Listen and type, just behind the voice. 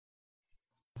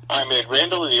I'm Ed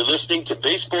Randall, and you're listening to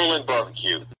Baseball and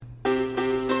Barbecue.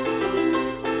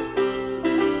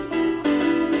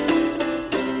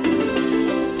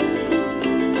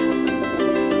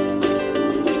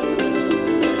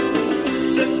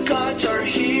 The gods are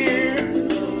here,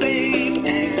 Babe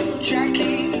and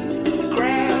Jackie.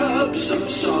 Grab some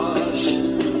sauce,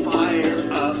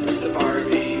 fire up the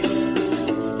Barbie.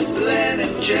 Len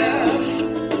and Jeff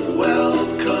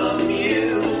welcome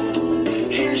you.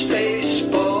 Here's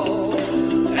baseball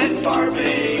and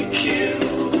barbecue.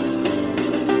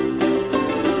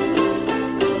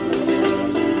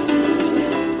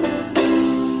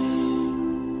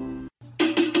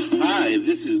 Hi,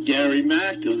 this is Gary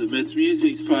Mack of the Mets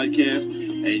Musics Podcast,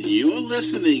 and you're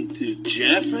listening to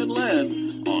Jeff and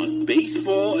Len on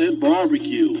Baseball and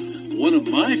Barbecue, one of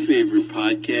my favorite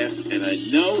podcasts, and I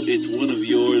know it's one of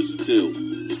yours too.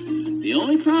 The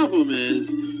only problem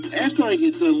is, after I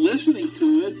get done listening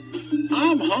to it,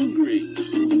 I'm hungry.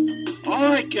 All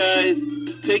right, guys,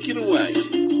 take it away.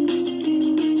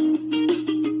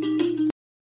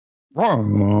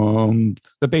 From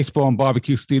the Baseball and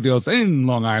Barbecue Studios in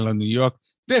Long Island, New York,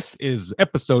 this is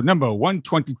episode number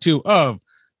 122 of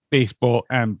Baseball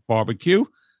and Barbecue.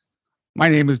 My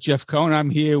name is Jeff Cohn. I'm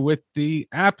here with the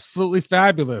absolutely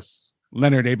fabulous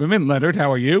Leonard Aberman. Leonard,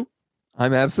 how are you?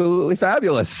 I'm absolutely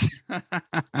fabulous.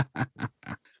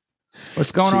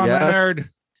 What's going on, Leonard?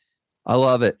 I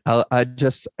love it. I'm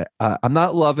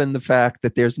not loving the fact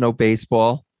that there's no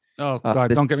baseball. Oh, God,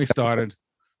 don't get me started.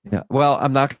 Yeah. Well,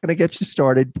 I'm not going to get you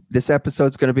started. This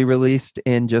episode's going to be released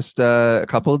in just a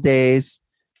couple of days,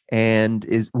 and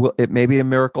maybe a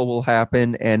miracle will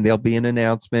happen, and there'll be an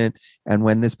announcement. And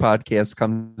when this podcast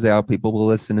comes out, people will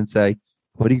listen and say,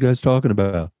 "What are you guys talking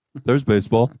about? There's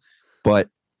baseball." But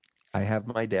I have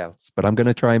my doubts. But I'm going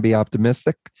to try and be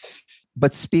optimistic.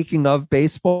 But speaking of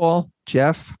baseball,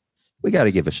 Jeff, we got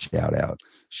to give a shout out.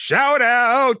 Shout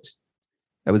out!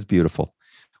 That was beautiful.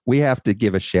 We have to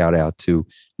give a shout out to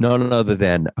none other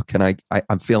than,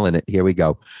 I'm feeling it. Here we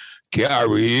go.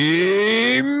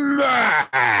 Gary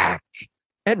Mack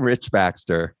and Rich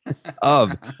Baxter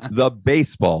of the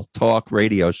Baseball Talk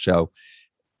Radio Show.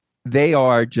 They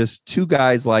are just two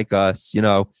guys like us. You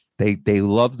know, they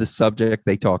love the subject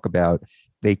they talk about.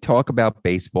 They talk about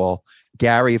baseball.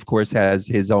 Gary, of course, has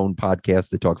his own podcast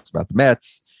that talks about the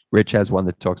Mets. Rich has one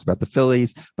that talks about the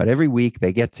Phillies. But every week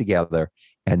they get together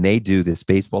and they do this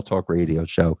Baseball Talk Radio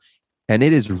Show. And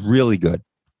it is really good.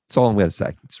 That's all I'm going to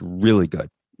say. It's really good.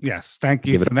 Yes. Thank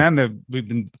you for them.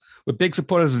 We're big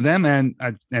supporters of them, and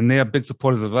they are big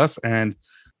supporters of us. And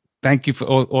thank you for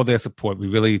all their support. We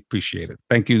really appreciate it.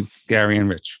 Thank you, Gary and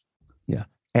Rich. Yeah.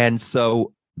 And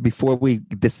so before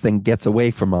this thing gets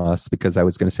away from us, because I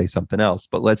was going to say something else,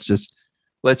 but let's just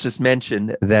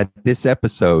mention that this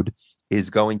episode is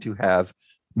going to have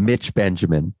Mitch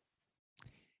Benjamin.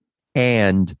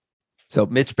 And so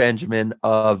Mitch Benjamin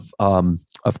of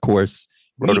course,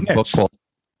 wrote a book called,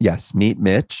 Meet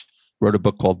Mitch, wrote a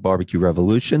book called Barbecue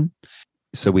Revolution.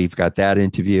 So we've got that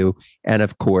interview. And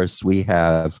of course, we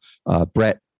have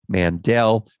Brett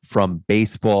Mandel from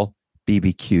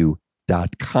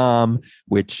baseballbbq.com,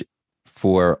 which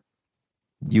for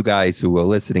you guys who are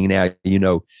listening now, you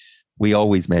know, we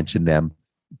always mention them.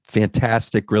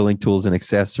 Fantastic grilling tools and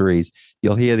accessories.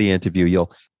 You'll hear the interview.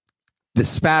 The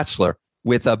spatula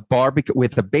with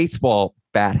a baseball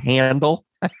bat handle.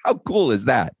 How cool is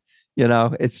that? You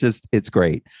know, it's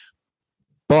great.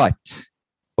 But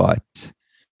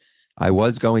I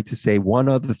was going to say one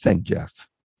other thing, Jeff.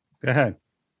 Go ahead.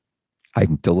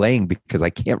 I'm delaying because I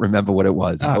can't remember what it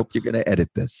was. I hope you're going to edit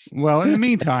this. Well, in the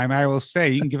meantime, I will say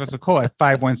you can give us a call at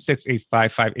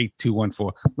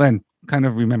 516-855-8214. Len, kind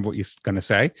of remember what you're going to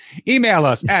say. Email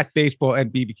us at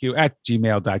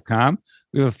baseballandbbq@gmail.com.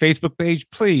 We have a Facebook page.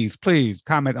 Please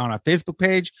comment on our Facebook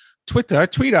page. Twitter,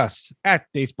 tweet us at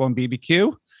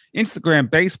baseballandbbq.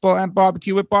 Instagram, baseball and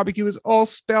barbecue, with barbecue is all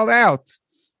spelled out.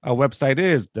 Our website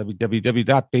is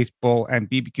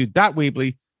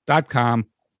www.baseballandbbq.weebly.com.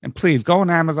 And please go on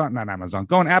go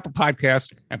on Apple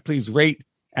Podcasts, and please rate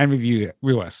and review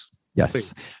us. Yes.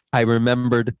 Please. I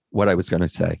remembered what I was going to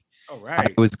say. All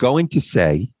right. I was going to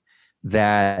say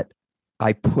that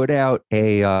I put out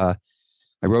I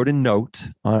wrote a note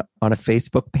on a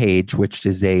Facebook page, which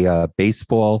is a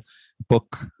baseball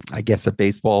book, I guess a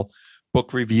baseball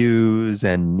book reviews,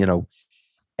 and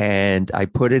I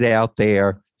put it out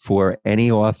there for any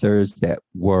authors that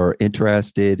were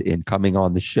interested in coming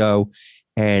on the show.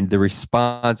 And the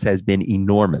response has been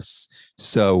enormous.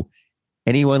 So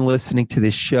anyone listening to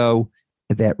this show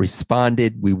that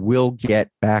responded, we will get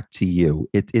back to you.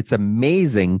 It's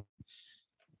amazing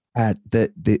at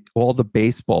all the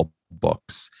baseball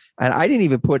books. And I didn't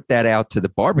even put that out to the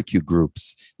barbecue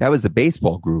groups. That was the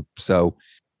baseball group. So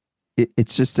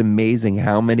it's just amazing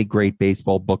how many great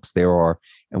baseball books there are.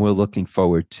 And we're looking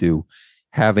forward to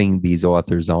having these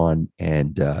authors on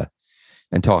and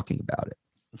talking about it.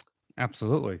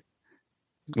 Absolutely.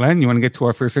 Glenn, you want to get to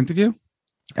our first interview?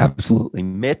 Absolutely.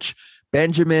 Mitch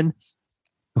Benjamin,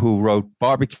 who wrote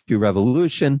Barbecue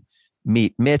Revolution.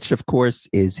 Meet Mitch, of course,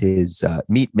 is his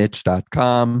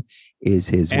meetmitch.com is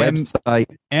his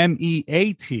website.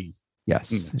 MEAT.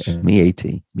 Yes, Mitch.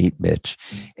 MEAT, Meet Mitch.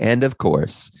 And of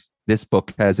course, this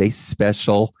book has a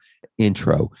special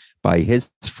intro by his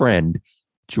friend,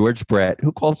 George Brett,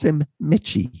 who calls him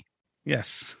Mitchie.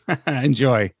 Yes.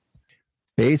 Enjoy.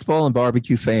 Baseball and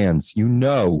barbecue fans, you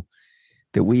know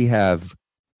that we have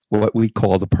what we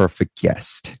call the perfect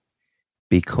guest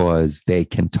because they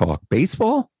can talk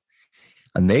baseball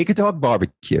and they can talk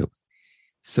barbecue.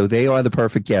 So they are the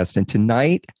perfect guest. And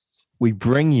tonight we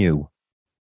bring you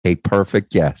a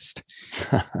perfect guest.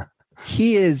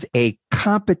 He is a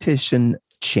competition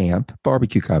champ,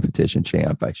 barbecue competition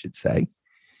champ, I should say,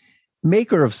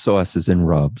 maker of sauces and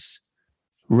rubs,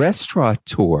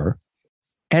 restaurateur.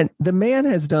 And the man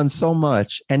has done so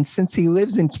much. And since he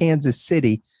lives in Kansas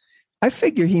City, I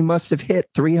figure he must have hit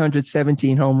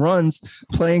 317 home runs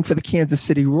playing for the Kansas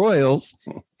City Royals.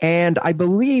 And I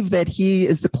believe that he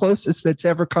is the closest that's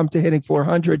ever come to hitting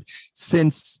 400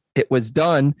 since it was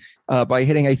done by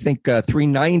hitting, I think,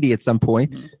 390 at some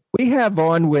point. Mm-hmm. We have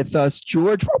on with us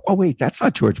George. Oh, wait, that's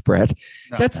not George Brett.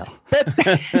 That's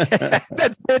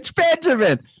Mitch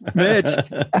Benjamin. Mitch,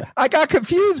 I got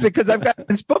confused because I've got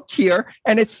this book here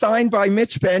and it's signed by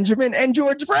Mitch Benjamin and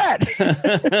George Brett.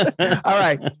 All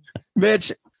right,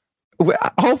 Mitch,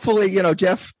 hopefully,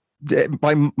 Jeff,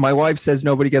 my wife says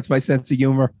nobody gets my sense of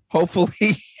humor.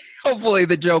 Hopefully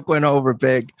the joke went over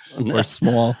big or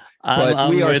small. But I'm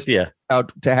we are with you.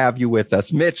 Out to have you with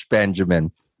us, Mitch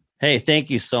Benjamin. Hey, thank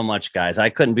you so much, guys.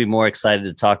 I couldn't be more excited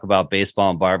to talk about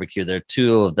baseball and barbecue. They're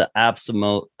two of the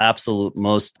absolute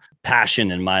most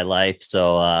passion in my life.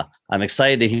 So I'm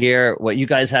excited to hear what you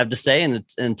guys have to say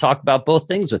and talk about both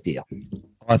things with you.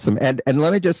 Awesome. And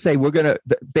let me just say, we're going to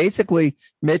basically,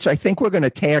 Mitch, I think we're going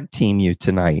to tag team you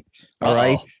tonight. All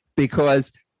right.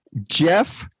 Because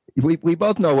Jeff, we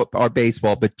both know our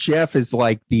baseball, but Jeff is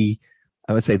like the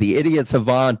idiot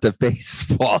savant of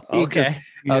baseball. Okay.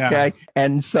 Okay.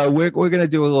 And so we're going to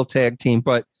do a little tag team,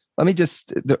 but let me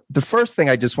just, the first thing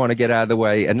I just want to get out of the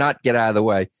way and not get out of the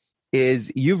way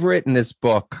is you've written this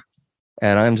book,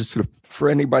 and I'm just sort of, for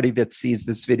anybody that sees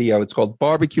this video, it's called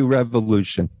Barbecue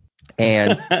Revolution.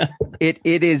 And it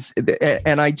is,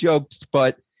 and I joked,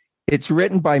 but it's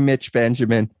written by Mitch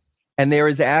Benjamin, and there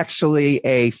is actually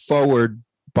a foreword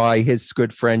by his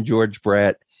good friend, George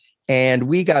Brett. And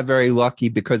we got very lucky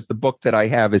because the book that I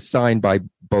have is signed by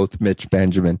both Mitch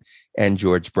Benjamin and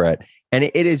George Brett. And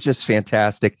it is just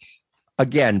fantastic.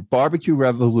 Again, Barbecue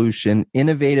Revolution,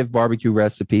 innovative barbecue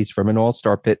recipes from an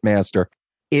all-star pitmaster.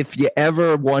 If you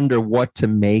ever wonder what to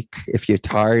make, if you're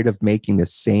tired of making the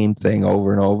same thing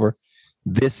over and over,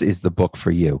 this is the book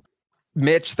for you.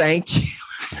 Mitch, thank you.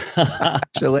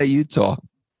 Shall let you talk.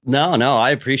 No,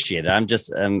 I appreciate it. I'm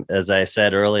just, as I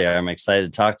said earlier, I'm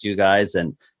excited to talk to you guys.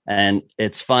 And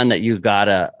it's fun that you got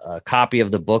a copy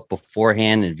of the book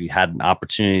beforehand. If you had an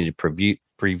opportunity to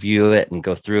preview it and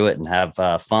go through it and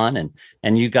have fun,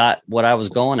 and you got what I was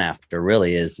going after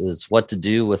really is what to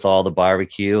do with all the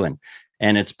barbecue,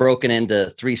 and it's broken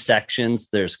into 3 sections.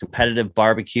 There's competitive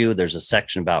barbecue. There's a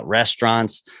section about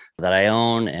restaurants that I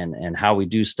own and how we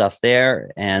do stuff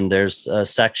there. And there's a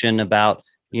section about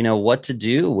what to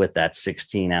do with that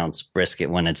 16-ounce brisket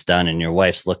when it's done and your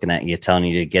wife's looking at you, telling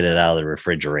you to get it out of the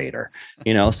refrigerator.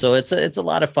 So it's a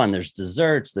lot of fun. There's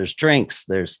desserts, there's drinks,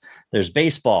 there's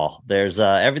baseball, there's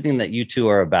everything that you two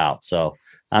are about. So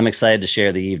I'm excited to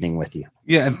share the evening with you.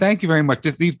 Yeah, and thank you very much.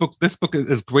 This book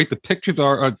is great. The pictures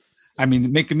are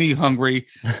making me hungry.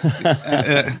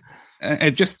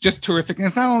 And just terrific. And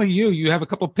it's not only you. You have a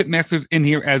couple of pitmasters in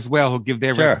here as well who give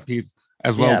their recipes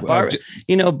as well.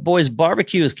 Yeah, boys,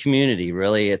 barbecue is community.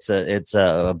 Really, it's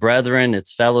a brethren,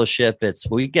 it's fellowship.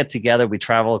 We get together, we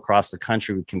travel across the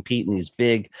country, we compete in these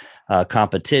big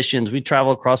competitions. We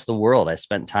travel across the world. I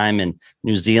spent time in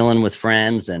New Zealand with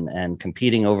friends and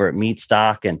competing over at Meat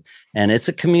Stock, and it's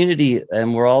a community,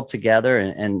 and we're all together.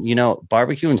 And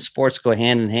barbecue and sports go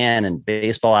hand in hand, and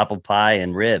baseball, apple pie,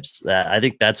 and ribs. I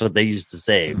think that's what they used to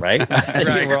say, right?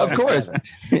 Right. Of course.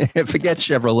 Forget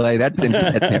Chevrolet. That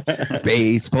didn't get there.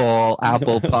 Baseball,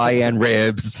 apple pie, and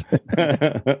ribs.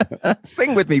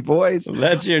 Sing with me, boys.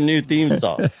 That's your new theme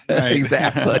song. Right.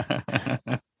 Exactly.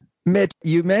 Mitch,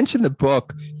 you mentioned the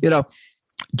book.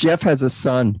 Jeff has a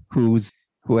son who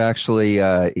actually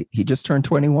he just turned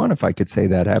 21. If I could say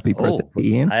that, happy birthday,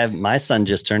 Ian! My son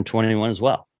just turned 21 as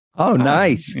well. Oh,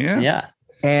 nice! Yeah,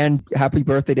 and happy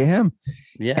birthday to him.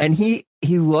 Yeah, and he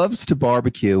loves to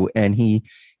barbecue, and he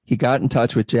got in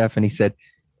touch with Jeff, and he said,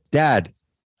 "Dad,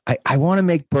 I want to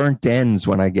make burnt ends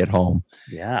when I get home."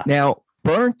 Yeah. Now,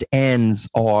 burnt ends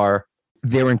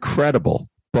they're incredible,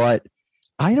 but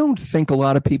I don't think a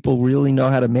lot of people really know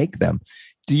how to make them.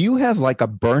 Do you have like a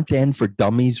burnt end for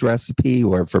dummies recipe,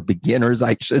 or for beginners,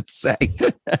 I should say?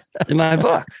 It's in my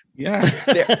book. Yeah.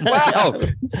 Wow.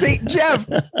 See, Jeff.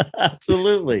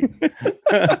 Absolutely.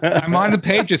 I'm on the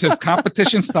page. It says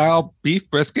competition style beef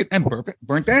brisket and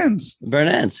burnt ends. Burnt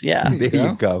ends. Yeah. There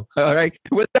you go. All right.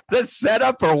 Was that a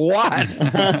setup or what?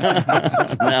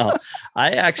 No,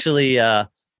 I actually,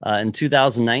 in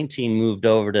 2019, moved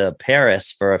over to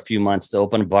Paris for a few months to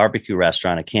open a barbecue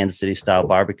restaurant, a Kansas City style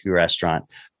barbecue restaurant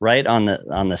right on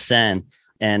the Seine,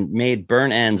 and made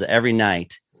burnt ends every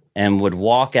night, and would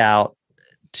walk out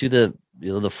to the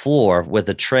floor with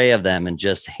a tray of them and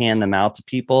just hand them out to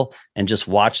people and just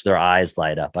watch their eyes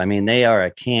light up. I mean, they are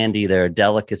a candy. They're a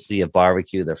delicacy of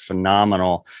barbecue. They're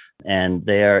phenomenal. And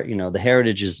they're, the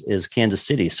heritage is Kansas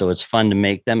City. So it's fun to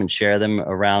make them and share them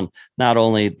around not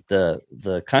only the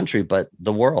country, but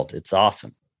the world. It's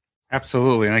awesome.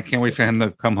 Absolutely. And I can't wait for him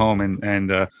to come home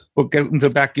and we'll get into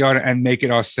the backyard and make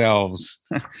it ourselves.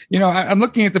 I'm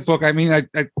looking at the book. I mean, at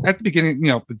the beginning,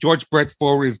 the George Brett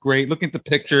forward is great. Looking at the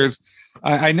pictures,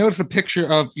 I noticed a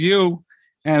picture of you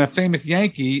and a famous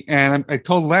Yankee. And I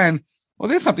told Len, well,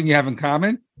 there's something you have in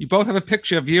common. You both have a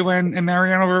picture of you and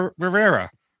Mariano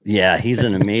Rivera. Yeah, he's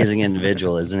an amazing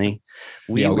individual, isn't he?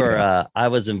 I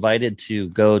was invited to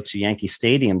go to Yankee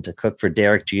Stadium to cook for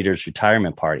Derek Jeter's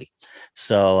retirement party.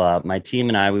 So my team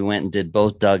and we went and did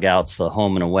both dugouts, the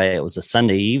home and away. It was a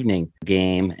Sunday evening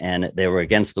game, and they were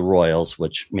against the Royals,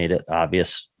 which made it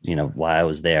obvious, why I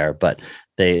was there. But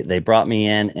they brought me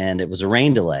in, and it was a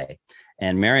rain delay.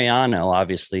 And Mariano,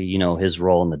 obviously, his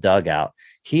role in the dugout,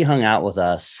 he hung out with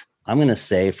us, I'm going to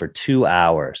say, for 2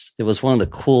 hours. It was one of the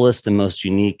coolest and most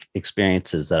unique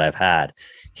experiences that I've had.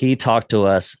 He talked to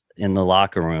us in the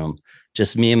locker room,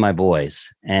 just me and my boys,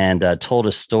 and told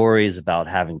us stories about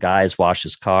having guys wash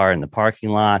his car in the parking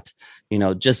lot,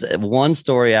 just one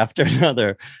story after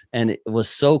another. And it was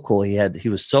so cool. He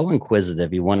was so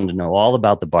inquisitive. He wanted to know all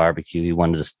about the barbecue. He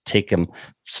wanted to take him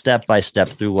step by step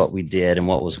through what we did and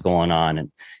what was going on.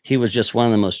 And he was just one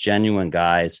of the most genuine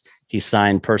guys. He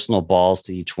signed personal balls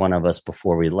to each one of us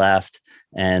before we left.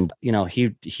 And,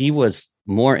 he was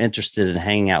more interested in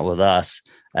hanging out with us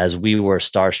as we were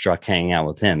starstruck hanging out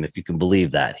with him, if you can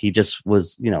believe that. He just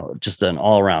was, just an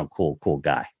all around cool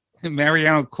guy.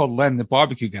 Mariano called Len the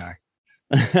barbecue guy.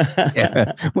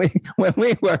 Yeah. When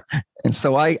we were, and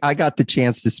so I got the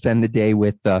chance to spend the day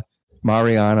with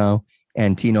Mariano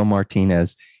and Tino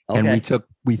Martinez, and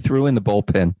we threw in the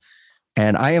bullpen,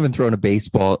 and I haven't thrown a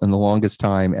baseball in the longest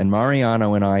time, and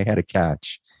Mariano and I had a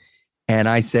catch, and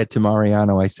I said to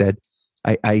Mariano, I'm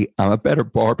a better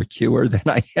barbecuer than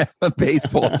I am a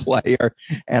baseball player,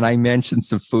 and I mentioned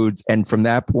some foods, and from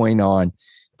that point on,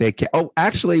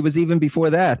 actually, it was even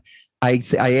before that. I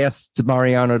asked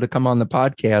Mariano to come on the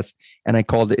podcast, and I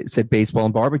called it, said baseball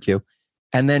and barbecue.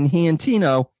 And then he and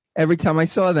Tino, every time I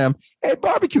saw them, hey,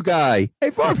 barbecue guy. I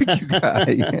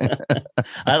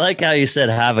like how you said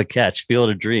have a catch, Field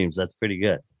of Dreams. That's pretty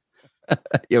good.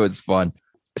 It was fun.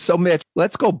 So, Mitch,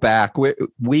 let's go back.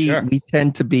 We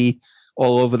tend to be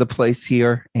all over the place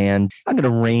here, and I'm going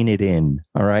to rein it in.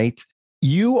 All right.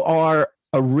 You are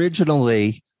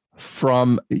originally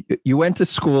you went to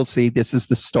school. See, this is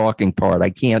the stalking part.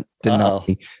 I can't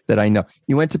deny that I know.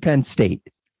 You went to Penn State.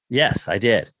 Yes, I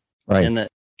did. Right.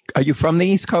 Are you from the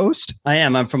East Coast? I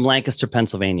am. I'm from Lancaster,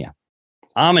 Pennsylvania.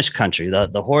 Amish country,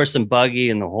 the horse and buggy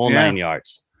and the whole 9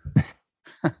 yards.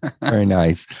 Very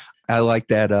nice. I like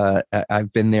that.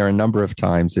 I've been there a number of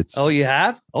times. You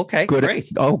have? Okay, good. Great.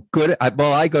 Good.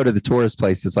 I go to the tourist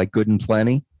places like Good and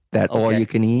Plenty, all you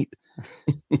can eat.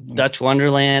 Dutch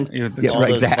Wonderland. Yeah,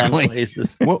 exactly.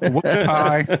 What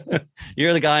pie?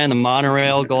 You're the guy on the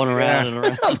monorail going around and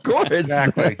around. Of course.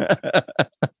 Exactly.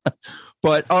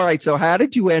 But all right. So how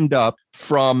did you end up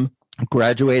from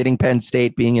graduating Penn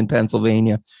State, being in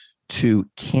Pennsylvania, to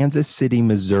Kansas City,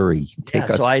 Missouri?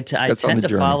 I tend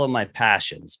to follow my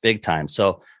passions big time.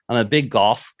 So I'm a big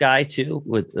golf guy too,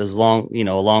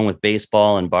 along with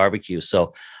baseball and barbecue.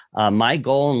 So my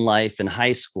goal in life in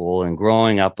high school and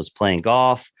growing up was playing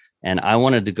golf, and I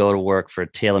wanted to go to work for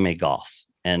TaylorMade Golf.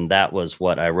 And that was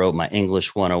what I wrote my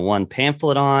English 101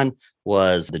 pamphlet on,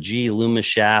 was the G Loomis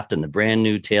shaft and the brand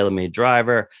new TaylorMade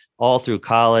driver. all through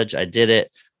college. I did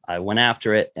it. I went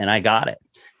after it and I got it.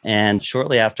 And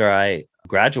shortly after I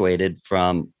graduated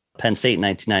from Penn State in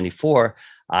 1994,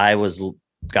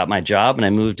 got my job and I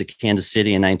moved to Kansas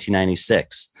City in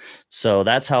 1996. So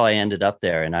that's how I ended up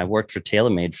there. And I worked for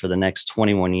TaylorMade for the next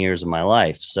 21 years of my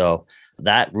life. So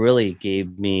that really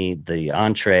gave me the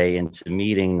entree into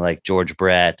meeting like George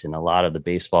Brett and a lot of the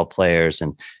baseball players.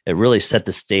 And it really set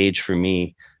the stage for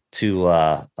me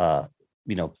to,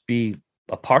 be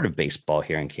a part of baseball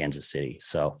here in Kansas City.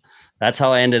 So that's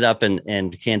how I ended up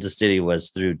in Kansas City, was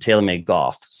through TaylorMade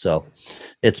Golf. So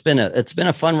it's been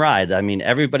a fun ride. I mean,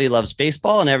 everybody loves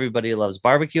baseball and everybody loves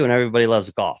barbecue and everybody loves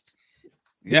golf.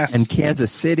 Yes. And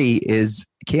Kansas City.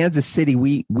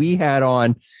 We had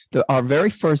on our very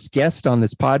first guest on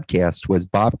this podcast was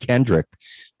Bob Kendrick,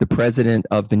 the president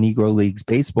of the Negro Leagues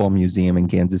Baseball Museum in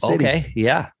Kansas City. Okay.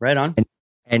 Yeah. Right on.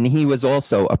 And he was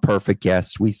also a perfect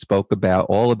guest. We spoke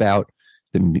all about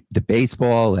the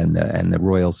baseball and the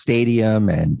Royal Stadium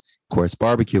and of course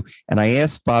barbecue. And I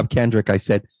asked Bob Kendrick, I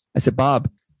said, Bob,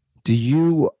 do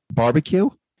you barbecue?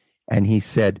 And he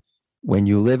said, when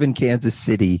you live in Kansas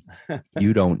City,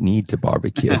 you don't need to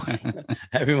barbecue.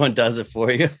 Everyone does it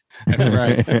for you.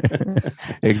 Right.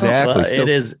 Exactly. Well,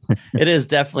 it is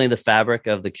definitely the fabric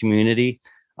of the community.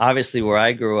 Obviously, where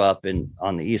I grew up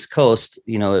on the East Coast,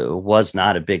 it was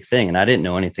not a big thing and I didn't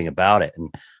know anything about it.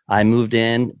 And I moved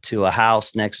in to a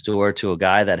house next door to a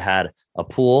guy that had a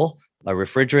pool, a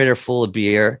refrigerator full of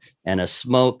beer, and a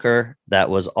smoker that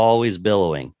was always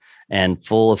billowing and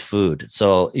full of food.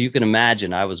 So you can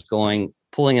imagine I was pulling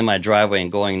in my driveway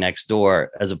and going next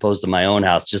door as opposed to my own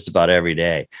house just about every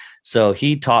day. So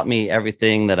he taught me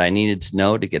everything that I needed to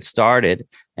know to get started.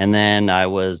 And then I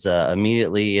was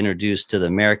immediately introduced to the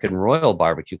American Royal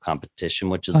Barbecue Competition,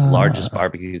 which is the largest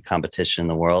barbecue competition in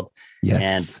the world. Yes.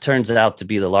 And turns out to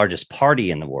be the largest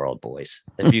party in the world, boys.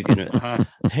 If you can,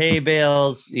 hay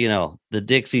bales, the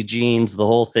Dixie jeans, the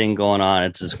whole thing going on.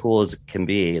 It's as cool as it can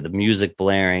be, the music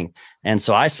blaring. And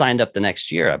so I signed up the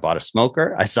next year. I bought a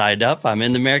smoker. I signed up. I'm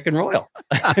in the American Royal.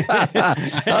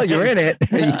 Well, you're in it.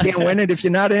 You can't win it if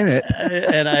you're not in it.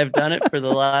 And I've done it for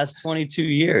the last 22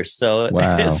 years. So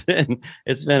wow. it's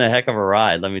been a heck of a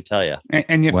ride, let me tell you.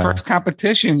 And your first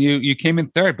competition, you came in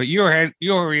third, but you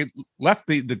already left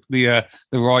the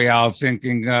Royals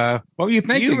thinking, what were you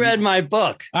thinking? You read my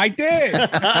book. I did. You're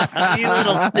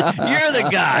the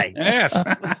guy. Yes.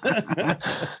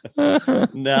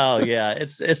 No, yeah,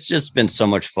 it's just been so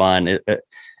much fun.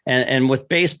 And with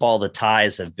baseball, the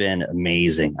ties have been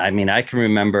amazing. I mean, I can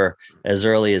remember as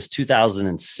early as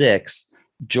 2006,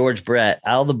 George Brett,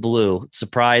 out of the blue,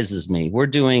 surprises me. We're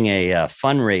doing a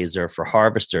fundraiser for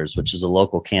Harvesters, which is a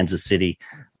local Kansas City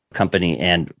company,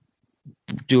 and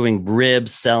doing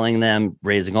ribs, selling them,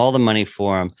 raising all the money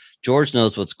for them. George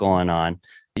knows what's going on.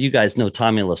 You guys know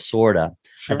Tommy Lasorda.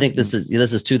 Sure. I think this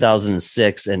is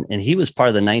 2006, and he was part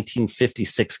of the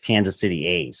 1956 Kansas City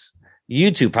A's. You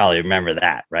two probably remember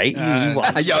that, right?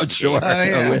 Yeah, sure.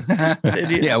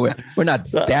 Yeah, we're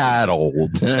not that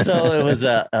old. So it was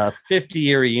a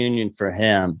 50-year reunion for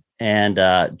him, and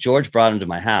George brought him to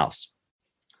my house.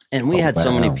 And we had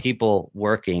so many people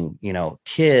working,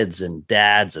 kids and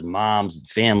dads and moms and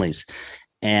families.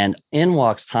 And in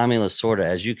walks Tommy Lasorda,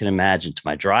 as you can imagine, to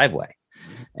my driveway.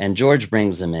 And George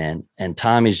brings him in, and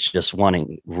Tommy's just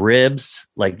wanting ribs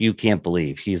like you can't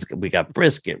believe. We got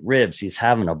brisket, ribs. He's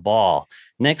having a ball.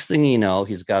 Next thing you know,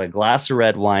 he's got a glass of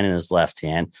red wine in his left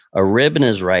hand, a rib in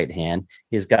his right hand.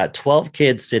 He's got 12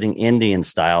 kids sitting Indian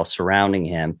style surrounding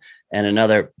him, and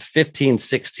another 15,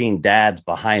 16 dads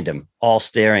behind him, all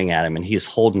staring at him, and he's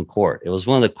holding court. It was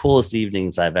one of the coolest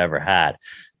evenings I've ever had.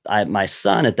 My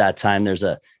son at that time, there's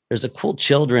a cool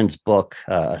children's book,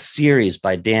 a series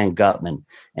by Dan Gutman,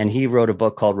 and he wrote a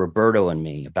book called Roberto and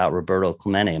Me about Roberto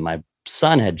Clemente. And my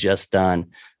son had just done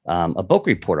a book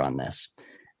report on this.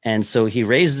 And so he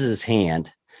raises his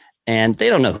hand, and they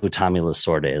don't know who Tommy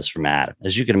Lasorda is from Adam.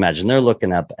 As you can imagine, they're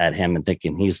looking up at him and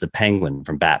thinking he's the Penguin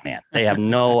from Batman. They have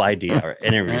no idea or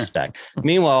any respect.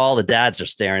 Meanwhile, all the dads are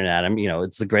staring at him.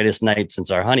 It's the greatest night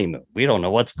since our honeymoon. We don't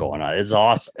know what's going on. It's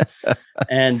awesome.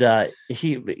 And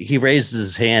he raises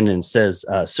his hand and says,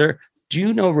 sir, do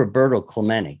you know Roberto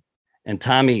Clemente? And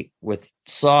Tommy, with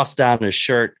sauce down his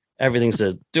shirt, everything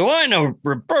says, do I know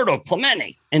Roberto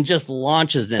Clemente? And just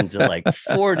launches into like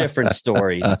 4 different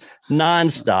stories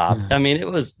nonstop. I mean, it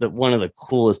was one of the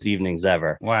coolest evenings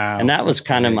ever. Wow. And that was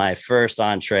kind of my first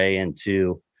entree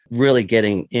into really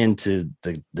getting into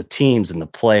the teams and the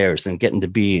players and getting to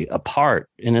be a part.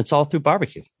 And it's all through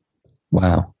barbecue.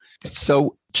 Wow.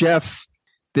 So, Jeff,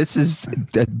 this is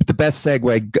the best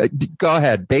segue. Go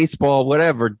ahead. Baseball,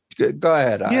 whatever. Go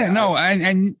ahead. Yeah, no.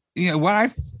 And Yeah,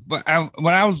 when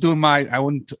I was doing I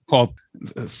wouldn't call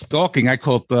it stalking. I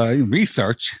call it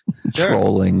research.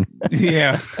 Trolling.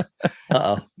 Yeah.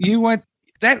 You went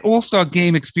that All-Star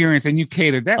game experience, and you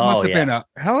catered. That must have been a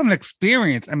hell of an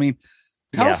experience. I mean,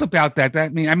 tell us about that. I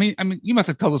mean, you must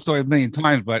have told the story a million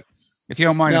times, but if you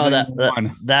don't mind,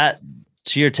 that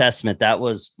to your testament, that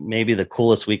was maybe the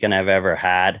coolest weekend I've ever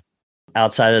had.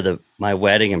 Outside of my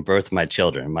wedding and birth of my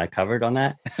children. Am I covered on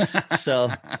that? So,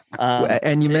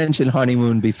 and you mentioned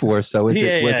honeymoon before. So was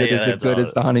it as good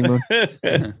as the honeymoon?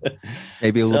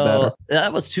 Maybe a little better.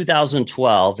 That was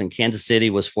 2012, and Kansas City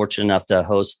was fortunate enough to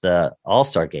host the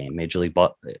All-Star game, Major League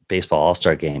Baseball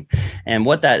All-Star game. And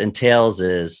what that entails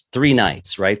is 3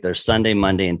 nights, right? There's Sunday,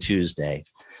 Monday, and Tuesday.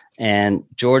 And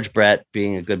George Brett,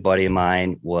 being a good buddy of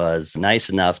mine, was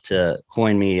nice enough to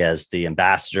coin me as the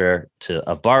ambassador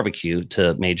of barbecue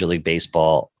to Major League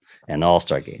Baseball and the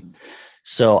All-Star game.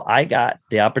 So I got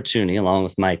the opportunity, along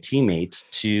with my teammates,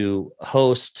 to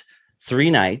host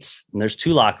 3 nights. And there's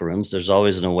 2 locker rooms. There's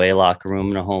always an away locker room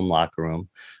and a home locker room.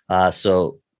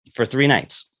 So for 3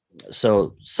 nights.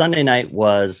 So Sunday night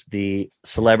was the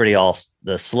celebrity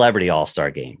all-star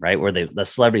game, right? Where the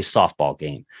celebrity softball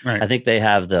game. Right. I think they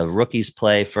have the rookies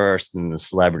play first and the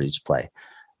celebrities play.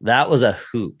 That was a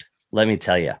hoot, let me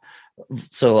tell you.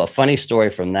 So a funny story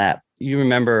from that. You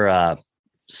remember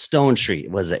Stone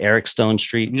Street? Was it Eric Stone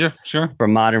Street? Yeah, sure.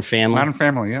 From Modern Family. Modern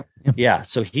Family, yep. Yeah.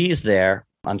 So he's there.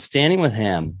 I'm standing with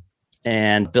him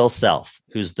and Bill Self,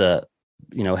 who's the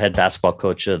head basketball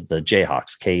coach of the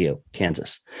Jayhawks, KU,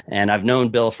 Kansas. And I've known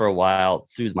Bill for a while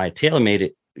through my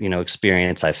TaylorMade,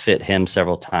 experience. I fit him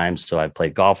several times. So I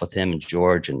played golf with him and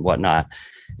George and whatnot.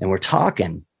 And we're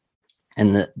talking.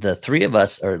 And the 3 of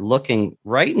us are looking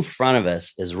right in front of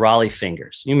us is Raleigh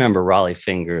Fingers. You remember Raleigh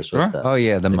Fingers with the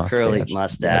curly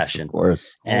mustache. Yes, of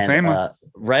course. And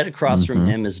right across from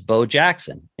him is Bo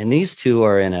Jackson. And these 2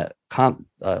 are in a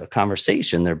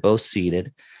conversation. They're both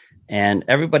seated. And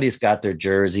everybody's got their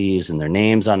jerseys and their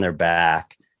names on their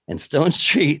back. And Stone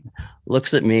Street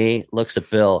looks at me, looks at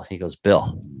Bill. He goes,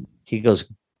 Bill,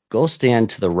 go stand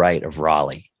to the right of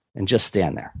Raleigh and just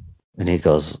stand there. And he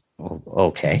goes,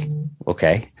 okay.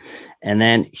 And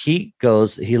then he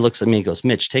looks at me and goes,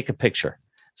 Mitch, take a picture.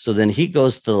 So then he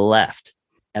goes to the left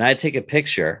and I take a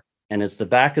picture and it's the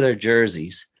back of their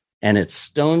jerseys and it's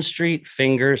Stone Street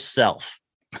Fingers Self.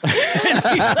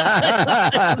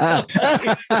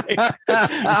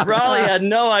 Raleigh had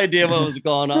no idea what was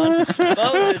going on.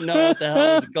 Bo didn't know what the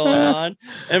hell was going on.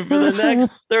 And for the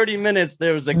next 30 minutes,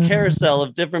 there was a carousel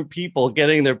of different people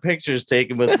getting their pictures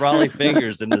taken with Raleigh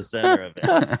Fingers in the center of it.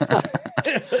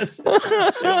 It was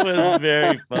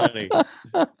very funny.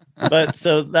 But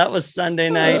so that was Sunday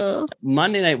night.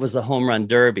 Monday night was the home run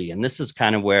derby. And this is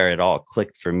kind of where it all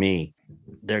clicked for me.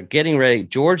 They're getting ready.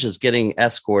 George is getting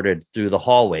escorted through the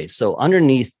hallway. So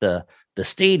underneath the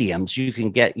stadiums, you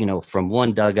can get, from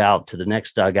one dugout to the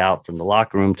next dugout, from the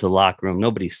locker room to the locker room.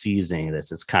 Nobody sees any of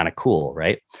this. It's kind of cool,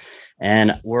 right?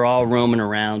 And we're all roaming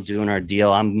around doing our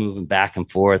deal. I'm moving back and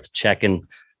forth, checking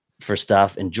for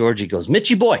stuff. And Georgie goes,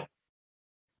 Mitchie boy.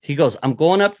 He goes, I'm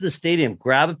going up to the stadium.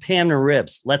 Grab a pan of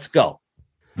ribs. Let's go.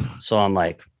 So I'm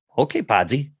like, okay,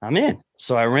 Podsy, I'm in.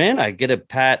 So I ran. I get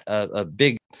a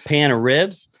big pan of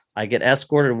ribs. I get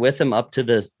escorted with him up to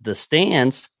the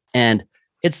stands, and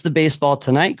it's the Baseball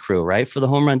Tonight crew, right, for the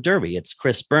home run derby. It's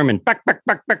Chris Berman. Back.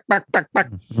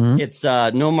 Mm-hmm. It's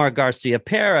Nomar Garcia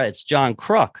Pera. It's John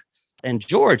Kruk and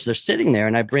George. They're sitting there,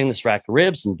 and I bring this rack of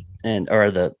ribs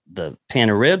or the pan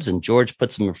of ribs, and George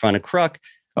puts them in front of Kruk.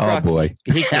 Oh boy,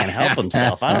 he can't help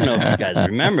himself. I don't know if you guys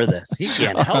remember this. He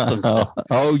can't help himself.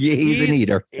 Oh yeah, he's an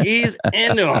eater. He's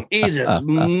into him. He's just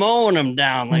mowing him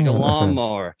down like a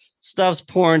lawnmower. Stuff's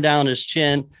pouring down his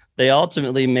chin. They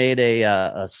ultimately made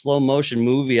a slow motion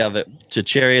movie of it to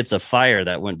Chariots of Fire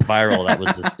that went viral. That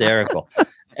was hysterical.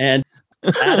 And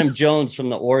Adam Jones from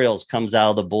the Orioles comes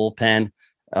out of the bullpen.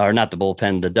 Or not the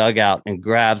bullpen, the dugout, and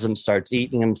grabs them, starts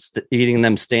eating them,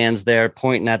 stands there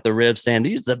pointing at the ribs, saying,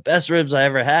 these are the best ribs I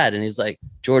ever had. And he's like,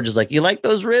 George is like, you like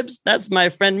those ribs? That's my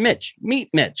friend Mitch. Meet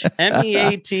Mitch.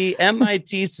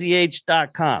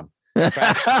 MEATMITCH.com.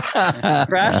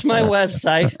 Crashed my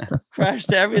website,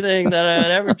 crashed everything that I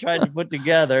had ever tried to put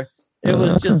together. It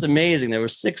was just amazing. There were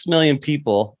 6 million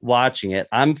people watching it.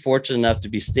 I'm fortunate enough to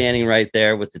be standing right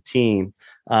there with the team.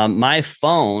 My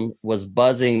phone was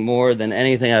buzzing more than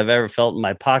anything I've ever felt in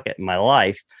my pocket in my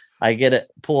life. I get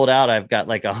it pulled out. I've got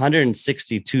like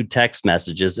 162 text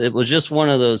messages. It was just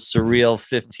one of those surreal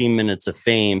 15 minutes of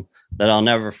fame that I'll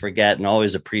never forget and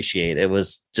always appreciate. It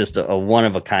was just a one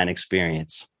of a kind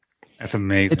experience. That's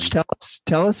amazing. Mitch, tell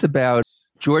us about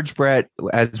George Brett,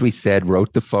 as we said,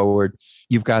 wrote the foreword.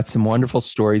 You've got some wonderful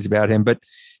stories about him, but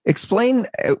explain,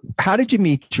 how did you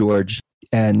meet George?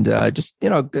 And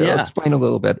explain a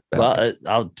little bit about Well,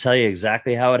 I'll tell you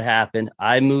exactly how it happened.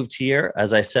 I moved here,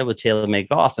 as I said, with TaylorMade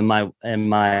Golf, and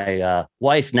my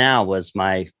wife now was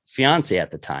my fiance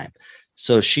at the time.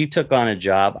 So she took on a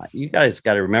job. You guys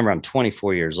got to remember, I'm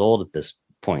 24 years old at this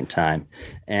point in time,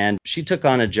 and she took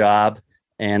on a job.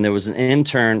 And there was an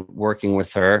intern working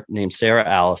with her named Sarah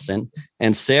Allison.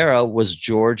 And Sarah was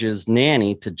George's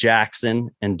nanny to Jackson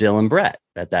and Dylan Brett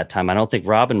at that time. I don't think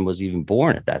Robin was even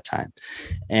born at that time.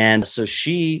 And so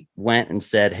she went and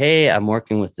said, hey, I'm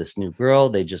working with this new girl.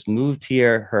 They just moved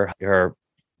here. Her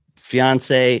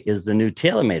fiance is the new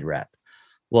TaylorMade rep.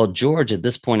 Well, George at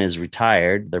this point is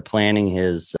retired. They're planning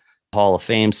his Hall of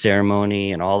Fame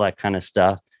ceremony and all that kind of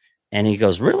stuff. And he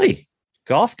goes, really?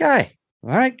 Golf guy? All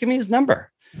right, give me his number.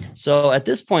 So at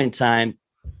this point in time,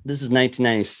 this is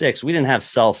 1996. We didn't have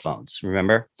cell phones,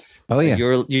 remember? Oh, yeah.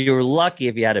 You were lucky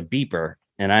if you had a beeper,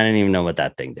 and I didn't even know what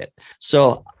that thing did.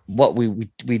 So what we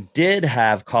did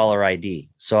have caller ID.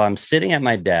 So I'm sitting at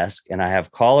my desk, and I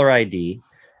have caller ID,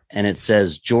 and it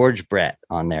says George Brett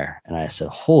on there. And I said,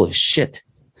 holy shit.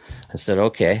 I said,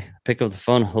 okay. Pick up the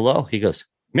phone. Hello. He goes,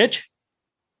 Mitch,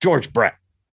 George Brett.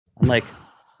 I'm like,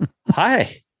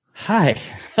 hi.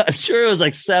 I'm sure it was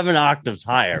like 7 octaves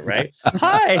higher, right?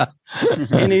 Hi.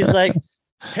 And he's like,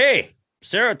 hey,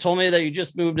 Sarah told me that you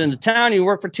just moved into town. You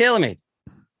work for TaylorMade.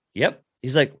 Yep.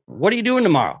 He's like, what are you doing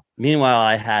tomorrow? Meanwhile,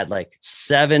 I had like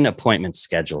 7 appointments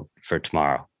scheduled for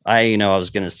tomorrow. I was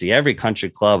going to see every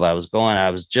country club I was going. I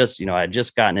was just, I had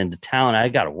just gotten into town. I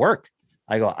got to work.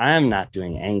 I go, I'm not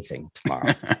doing anything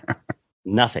tomorrow.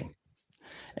 Nothing.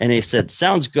 And he said,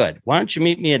 sounds good. Why don't you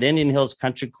meet me at Indian Hills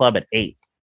Country Club at 8?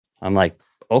 I'm like,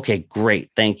 okay,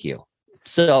 great. Thank you.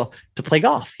 So to play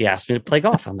golf, he asked me to play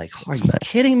golf. I'm like, are you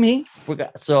kidding me?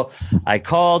 So I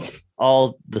called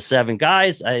all the 7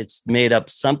 guys. It's made up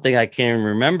something I can't even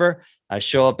remember. I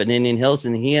show up in Indian Hills,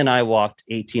 and he and I walked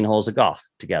 18 holes of golf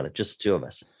together, just the 2 of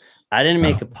us. I didn't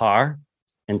make a par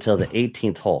until the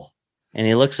 18th hole. And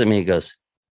he looks at me, he goes,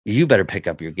 you better pick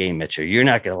up your game, Mitchell. You're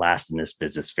not going to last in this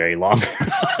business very long.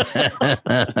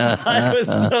 I was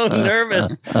so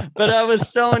nervous, but I was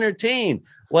so entertained.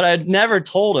 What I'd never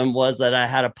told him was that I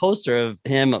had a poster of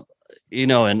him,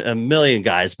 and a million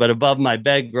guys, but above my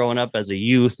bed growing up as a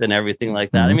youth and everything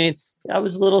like that. Mm-hmm. I mean, I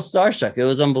was a little starstruck. It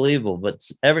was unbelievable. But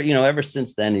ever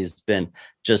since then, he's been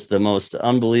just the most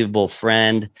unbelievable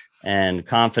friend and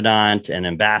confidant and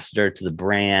ambassador to the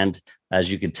brand,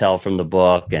 as you could tell from the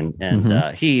book.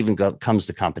 And he even comes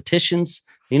to competitions.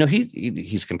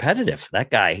 He's competitive. That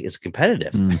guy is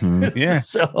competitive. Mm-hmm. Yeah.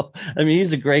 So, I mean,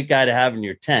 he's a great guy to have in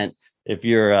your tent if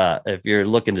you're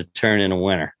looking to turn in a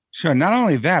winner. Sure. Not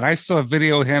only that, I saw a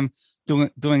video of him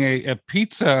doing a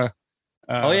pizza.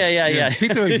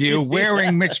 Pizza review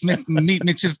wearing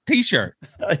Mitch's t-shirt.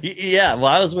 Yeah. Well,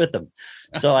 I was with him.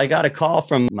 So I got a call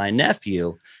from my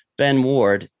nephew, Ben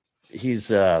Ward. He was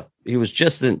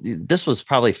this was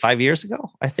probably 5 years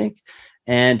ago, I think.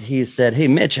 And he said, hey,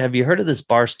 Mitch, have you heard of this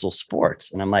Barstool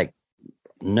Sports? And I'm like,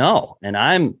 no.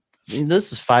 And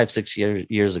this is 5-6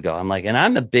 years ago. I'm like, and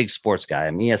I'm a big sports guy.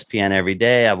 I'm ESPN every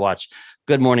day. I watch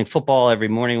Good Morning Football every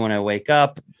morning when I wake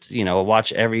up,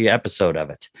 watch every episode of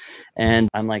it. And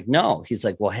I'm like, no. He's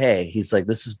like, well, hey, he's like,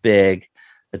 this is big.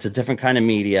 It's a different kind of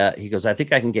media. He goes, I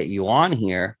think I can get you on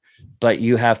here, but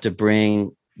you have to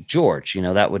bring George,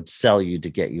 that would sell you to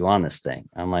get you on this thing.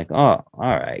 I'm like, oh,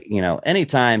 all right.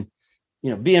 Anytime,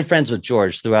 being friends with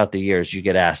George throughout the years, you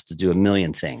get asked to do a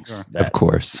million things. Sure. Of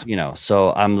course.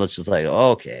 So I'm just like,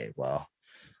 okay, well,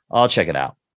 I'll check it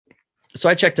out. So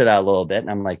I checked it out a little bit, and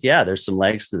I'm like, yeah, there's some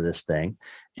legs to this thing.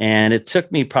 And it took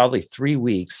me probably 3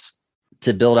 weeks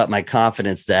to build up my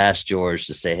confidence to ask George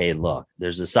to say, hey, look,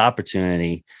 there's this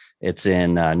opportunity. It's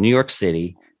in New York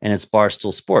City, and it's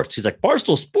Barstool Sports. He's like,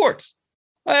 Barstool Sports?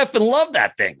 I effing love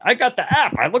that thing. I got the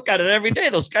app. I look at it every day.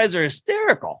 Those guys are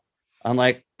hysterical. I'm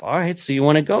like, all right, so you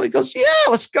want to go? He goes, yeah,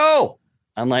 let's go.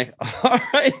 I'm like, all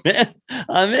right, man,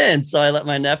 I'm in. So I let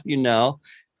my nephew know.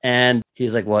 And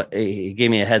he's like, well, he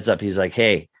gave me a heads up. He's like,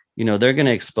 hey, they're going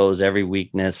to expose every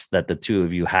weakness that the 2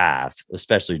 of you have,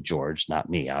 especially George, not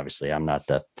me. Obviously, I'm not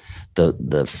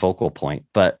the focal point.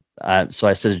 But so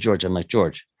I said to George, I'm like,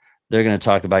 George, they're going to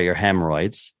talk about your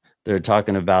hemorrhoids. They're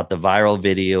talking about the viral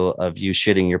video of you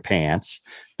shitting your pants.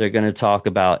 They're going to talk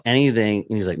about anything.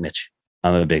 And he's like, Mitch,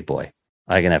 I'm a big boy.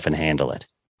 I can effing handle it.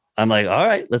 I'm like, all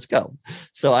right, let's go.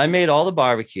 So I made all the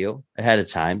barbecue ahead of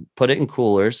time, put it in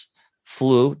coolers,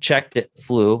 checked it,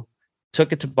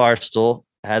 took it to Barstool,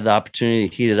 had the opportunity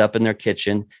to heat it up in their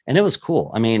kitchen. And it was cool.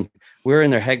 I mean, we're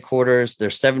in their headquarters.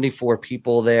 There's 74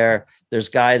 people there. There's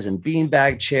guys in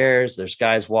beanbag chairs. There's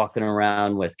guys walking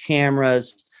around with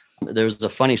cameras. There's a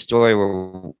funny story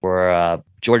where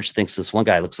George thinks this one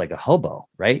guy looks like a hobo,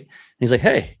 right? And he's like,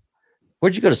 "Hey,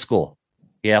 where'd you go to school?"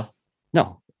 "Yale."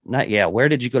 "No, not Yale. Where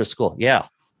did you go to school?" "Yeah."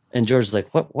 And George's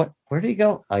like, "What? Where did he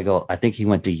go?" I go, "I think he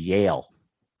went to Yale."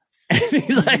 And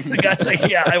he's like, the guy's like,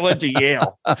 "Yeah, I went to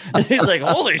Yale." And he's like,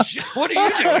 "Holy shit, what are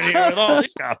you doing here with all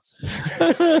these cops?"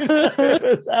 It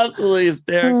was absolutely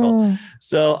hysterical.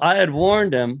 So I had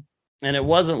warned him, and it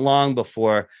wasn't long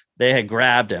before they had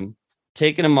grabbed him,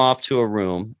 taken him off to a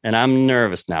room. And I'm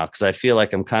nervous now because I feel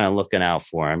like I'm kind of looking out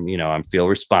for him. You know, I feel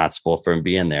responsible for him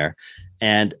being there.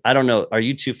 And I don't know, are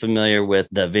you too familiar with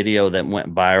the video that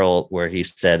went viral where he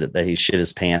said that he shit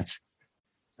his pants?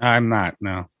 I'm not.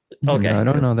 No. Okay. No, I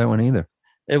don't know that one either.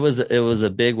 It was a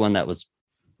big one that was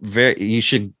you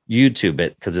should YouTube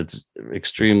it because it's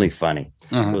extremely funny.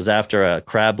 It was after a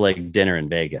crab leg dinner in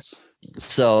Vegas.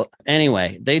 So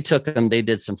anyway, they took him, they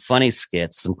did some funny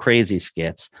skits, some crazy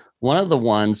skits. One of the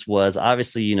ones was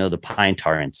obviously, you know, the pine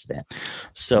tar incident.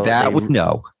 So that would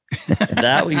know.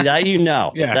 that you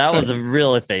know, Yeah, that was a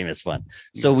really famous one.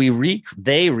 So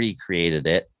they recreated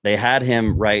it. They had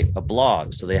him write a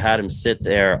blog. So they had him sit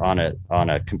there on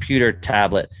a computer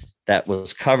tablet that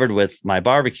was covered with my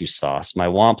barbecue sauce, my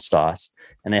Womp sauce,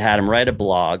 and they had him write a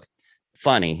blog.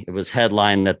 Funny. It was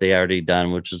headline that they already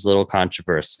done, which was a little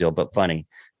controversial, but funny.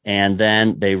 And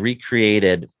then they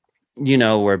recreated, you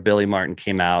know, where Billy Martin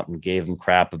came out and gave him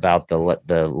crap about the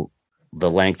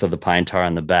length of the pine tar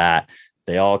on the bat.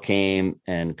 They all came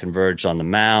and converged on the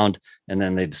mound, and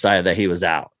then they decided that he was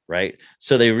out, right?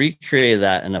 So they recreated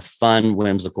that in a fun,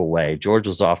 whimsical way. George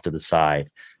was off to the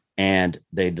side, and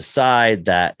they decide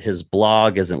that his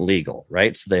blog isn't legal,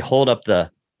 right? So they hold up the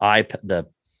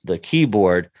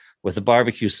keyboard with the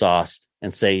barbecue sauce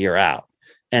and say, "You're out."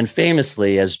 And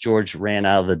famously, as George ran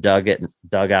out of the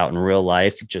dugout in real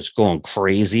life, just going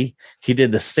crazy, he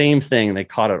did the same thing. They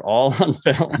caught it all on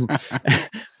film.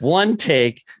 One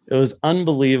take, it was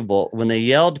unbelievable. When they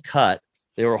yelled cut,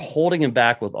 they were holding him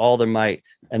back with all their might.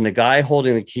 And the guy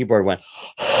holding the keyboard went,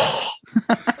 "Oh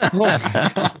my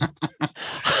God."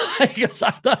 I guess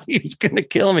I thought he was going to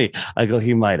kill me. I go,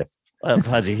 "He might have.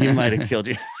 Puzzy, he might have killed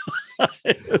you."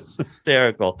 It was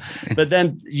hysterical. But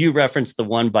then you referenced the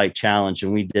 1 bite challenge,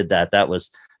 and we did that. That was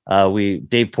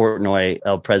Dave Portnoy,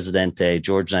 El Presidente.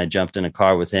 George and I jumped in a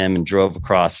car with him and drove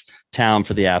across town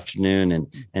for the afternoon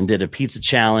and did a pizza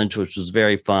challenge, which was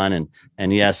very fun.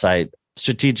 And yes, I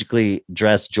strategically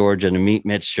dressed George in a Meat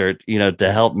Mitch shirt, you know,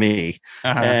 to help me.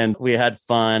 And we had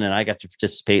fun, and I got to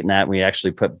participate in that. We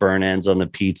actually put burn ends on the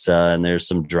pizza, and there's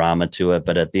some drama to it.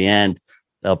 But at the end,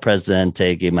 El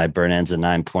Presidente gave my burn ends a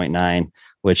 9.9,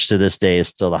 which to this day is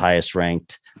still the highest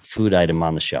ranked food item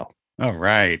on the show. All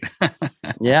right.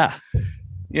 Yeah.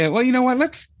 Yeah. Well, you know what?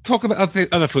 Let's talk about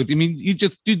other foods. I mean, you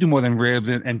do more than ribs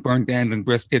and burnt ends and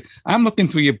brisket. I'm looking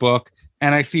through your book,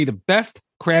 and I see the best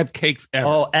crab cakes ever.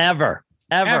 Oh, ever.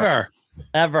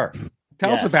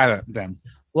 Tell us about it then.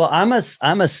 Well, I'm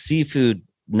a seafood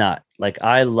nut. Like,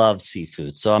 I love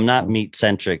seafood. So I'm not meat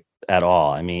centric at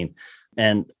all. I mean,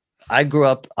 and I grew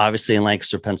up obviously in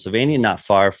Lancaster, Pennsylvania, not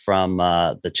far from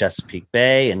the Chesapeake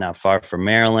Bay and not far from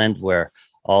Maryland, where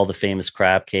all the famous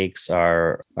crab cakes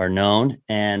are known.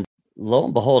 And lo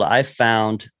and behold, I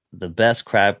found the best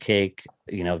crab cake,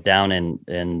 you know, down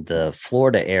in the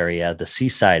Florida area, the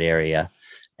seaside area.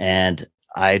 And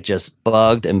I just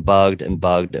bugged the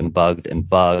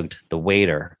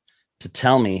waiter to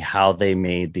tell me how they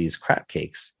made these crab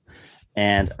cakes.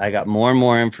 And I got more and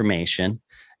more information.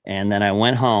 And then I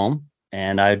went home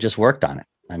and I just worked on it.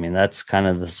 I mean, that's kind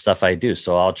of the stuff I do.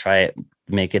 So I'll try it,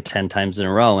 make it 10 times in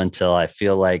a row until I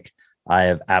feel like I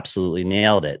have absolutely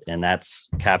nailed it. And that's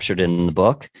captured in the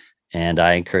book. And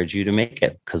I encourage you to make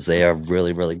it because they are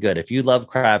really, really good. If you love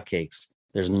crab cakes,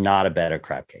 there's not a better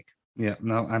crab cake. Yeah,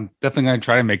 no, I'm definitely going to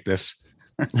try to make this.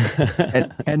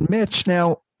 and Mitch,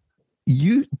 now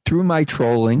you, through my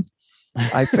trolling,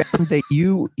 I found that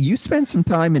you spent some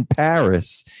time in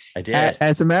Paris. I did.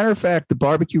 As a matter of fact, the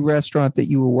barbecue restaurant that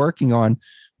you were working on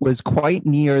was quite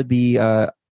near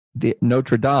the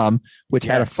Notre Dame, which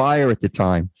had a fire at the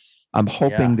time. I'm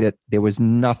hoping that there was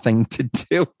nothing to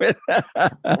do with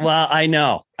that. Well, I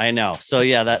know. So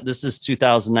yeah, this is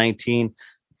 2019.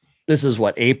 This is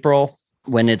April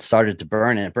when it started to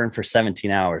burn, and it burned for 17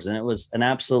 hours. And it was an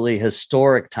absolutely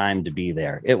historic time to be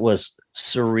there. It was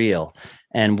surreal.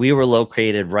 And we were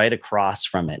located right across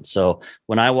from it. So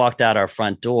when I walked out our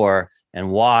front door,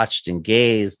 and watched and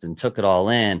gazed and took it all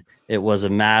in. It was a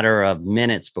matter of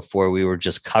minutes before we were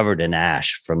just covered in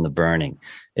ash from the burning.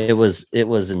 It was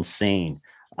insane.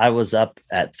 I was up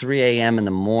at 3 a.m. in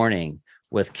the morning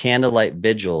with candlelight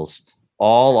vigils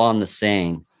all on the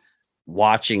Seine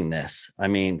watching this. I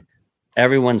mean,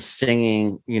 everyone's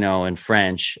singing, in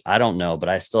French. I don't know, but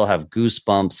I still have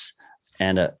goosebumps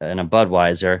and a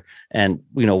Budweiser, and,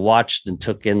 watched and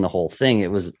took in the whole thing. It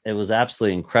was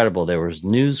absolutely incredible. There was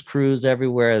news crews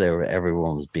everywhere.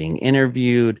 Everyone was being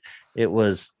interviewed. It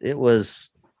was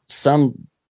something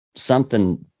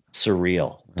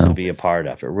surreal to be a part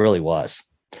of. It really was.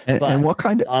 And what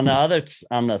kind of on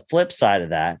the flip side of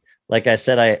that, like I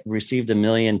said, I received 1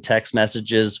 million text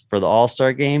messages for the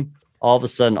All-Star game. All of a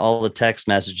sudden, all the text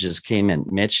messages came in.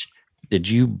 Mitch, did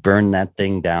you burn that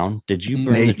thing down? Did you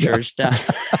burn the church down?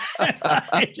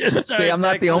 See, I'm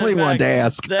not the only one to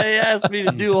ask. They asked me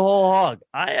to do a whole hog.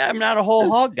 I'm not a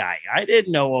whole hog guy. I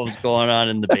didn't know what was going on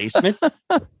in the basement.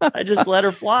 I just let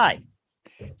her fly.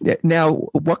 Yeah. Now,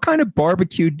 what kind of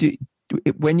barbecue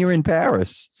when you're in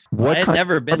Paris? I had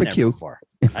never been there before.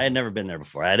 I had never been there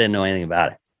before. I didn't know anything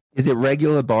about it. Is it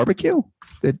regular barbecue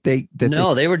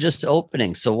No, they were just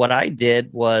opening. So what I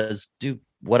did was do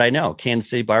what I know, Kansas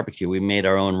City barbecue. We made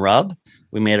our own rub.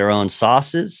 We made our own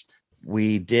sauces.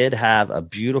 We did have a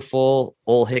beautiful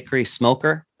Old Hickory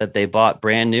smoker that they bought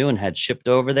brand new and had shipped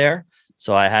over there.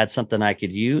 So I had something I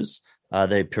could use.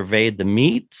 They purveyed the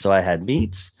meat. So I had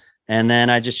meats. And then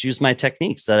I just used my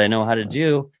techniques that I know how to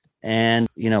do. And,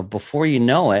 before you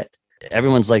know it,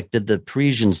 everyone's like, did the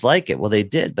Parisians like it? Well, they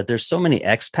did. But there's so many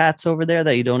expats over there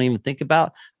that you don't even think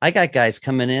about. I got guys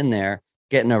coming in there,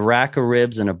 getting a rack of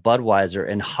ribs and a Budweiser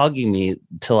and hugging me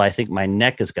till I think my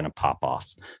neck is going to pop off.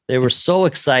 They were so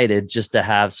excited just to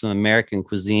have some American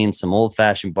cuisine, some old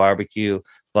fashioned barbecue,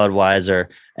 Budweiser,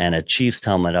 and a Chiefs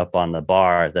helmet up on the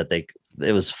bar that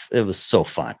it was so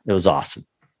fun. It was awesome.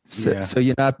 So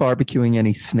you're not barbecuing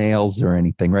any snails or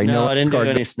anything, right? No, I didn't do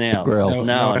any snails. Grill.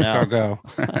 No. Escargot.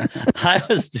 I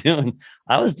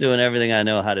was doing everything I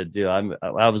know how to do. I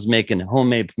was making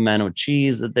homemade pimento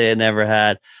cheese that they had never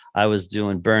had. I was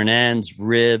doing burn ends,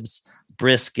 ribs,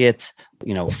 brisket,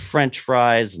 French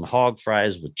fries and hog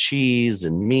fries with cheese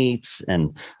and meats.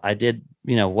 And I did,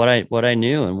 what I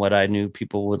knew and what I knew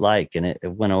people would like. And it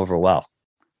went over well.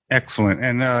 Excellent.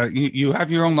 And you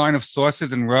have your own line of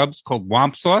sauces and rubs called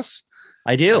Womp Sauce?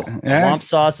 I do. Womp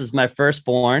Sauce is my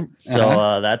firstborn.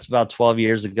 So that's about 12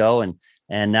 years ago.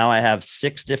 And now I have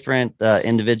 6 different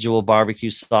individual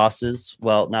barbecue sauces.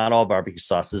 Well, not all barbecue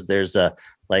sauces. There's a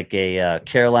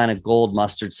Carolina gold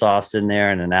mustard sauce in there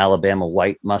and an Alabama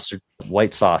white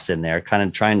sauce in there, kind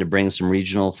of trying to bring some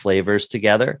regional flavors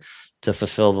together to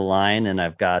fulfill the line. And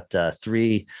I've got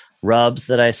 3 rubs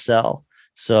that I sell.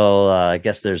 So I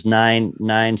guess there's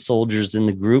nine soldiers in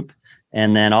the group.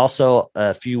 And then also,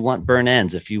 if you want burn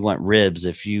ends, if you want ribs,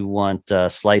 if you want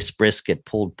sliced brisket,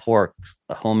 pulled pork,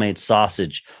 a homemade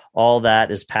sausage, all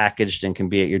that is packaged and can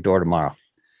be at your door tomorrow.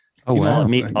 Oh, wow.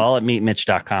 All at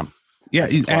meetmitch.com. Yeah.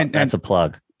 That's a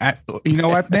plug. You know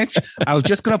what, Mitch? I was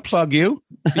just going to plug you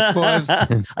because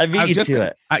I beat you to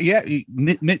it.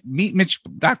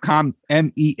 Meetmitch.com,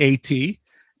 MEAT.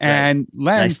 And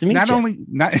Len, nice to meet you.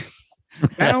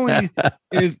 Not only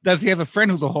does he have a friend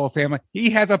who's a Hall of Famer, he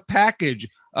has a package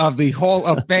of the Hall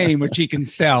of Fame, which he can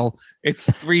sell.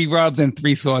 It's 3 rubs and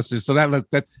 3 sauces. So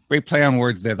that's great play on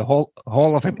words there. The Hall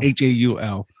of Fame,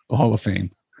 HAUL, the Hall of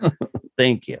Fame.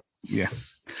 Thank you. Yeah.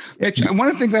 One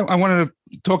of the things I wanted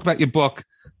to talk about your book.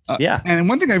 And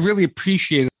one thing I really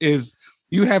appreciate is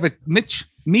you have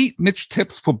Meet Mitch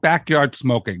tips for backyard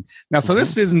smoking. Now, so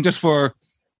this isn't just for,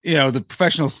 the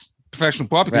professional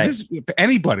barbecue. Right. This is for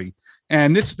anybody.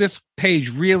 And this page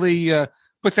really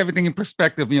puts everything in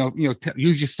perspective.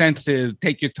 Use your senses,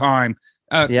 take your time.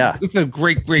 It's a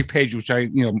great page, which I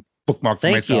bookmarked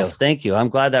for myself. Thank you. I'm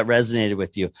glad that resonated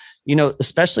with you.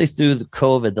 Especially through the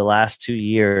COVID, the last 2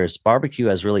 years, barbecue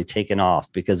has really taken off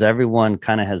because everyone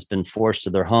kind of has been forced to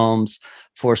their homes,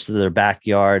 forced to their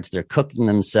backyards. They're cooking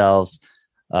themselves.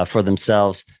 For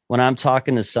themselves. When I'm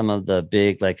talking to some of the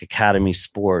big like Academy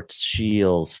Sports,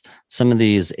 Shields, some of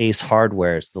these Ace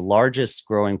Hardwares, the largest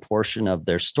growing portion of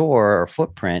their store or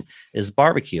footprint is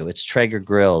barbecue. It's Traeger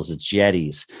grills, it's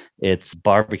Yetis, it's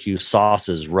barbecue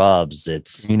sauces, rubs,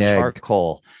 it's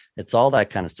charcoal, it's all that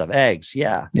kind of stuff. Eggs,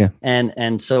 yeah.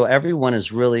 And so everyone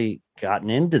has really gotten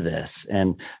into this.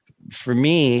 And for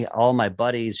me, all my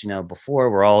buddies, before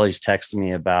were always texting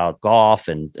me about golf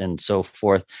and so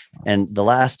forth. And the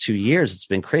last 2 years, it's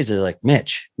been crazy. They're like,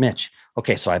 Mitch.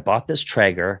 Okay, so I bought this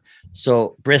Traeger.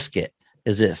 So brisket,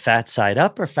 is it fat side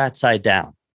up or fat side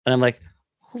down? And I'm like,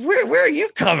 where are you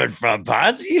coming from,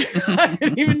 Pods? I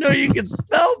didn't even know you could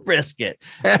spell brisket,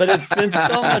 but it's been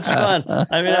so much fun.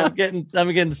 I mean, I'm getting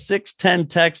 6-10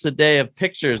 texts a day of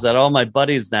pictures that all my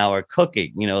buddies now are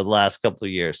cooking, the last couple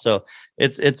of years. So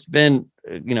it's been,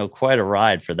 quite a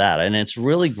ride for that. And it's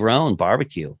really grown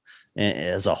barbecue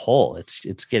as a whole.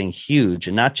 It's getting huge,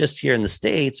 and not just here in the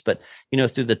States, but,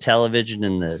 through the television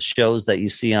and the shows that you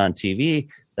see on TV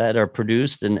that are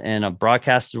produced and are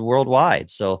broadcasted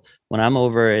worldwide. So when I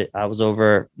was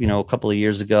over, a couple of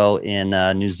years ago in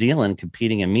New Zealand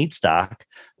competing in meat stock,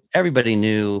 everybody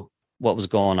knew what was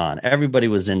going on. Everybody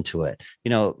was into it.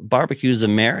 Barbecue is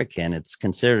American. It's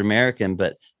considered American,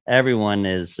 but everyone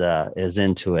is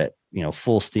into it,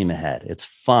 full steam ahead. It's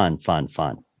fun.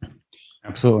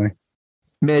 Absolutely.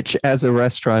 Mitch, as a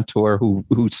restaurateur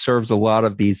who serves a lot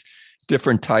of these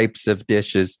different types of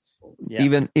dishes,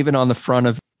 even on the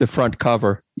front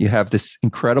cover, you have this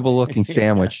incredible looking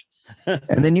sandwich,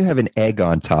 and then you have an egg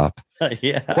on top.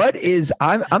 Yeah. What is?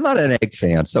 I'm not an egg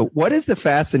fan. So what is the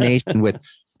fascination with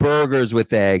burgers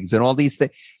with eggs and all these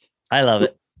things? I love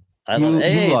it.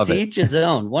 You love to it. each his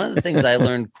own. One of the things I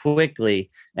learned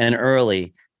quickly and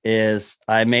early is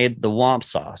I made the Womp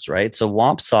sauce, right? So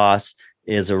Womp sauce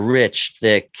is a rich,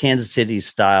 thick Kansas City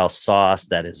style sauce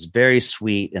that is very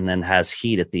sweet and then has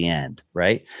heat at the end,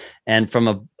 right? And from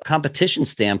a competition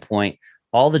standpoint,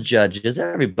 all the judges,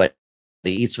 everybody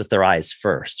eats with their eyes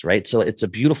first, right? So it's a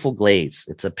beautiful glaze.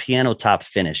 It's a piano top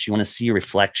finish. You want to see your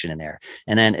reflection in there.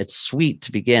 And then it's sweet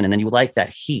to begin. And then you like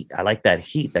that heat. I like that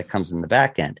heat that comes in the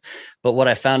back end. But what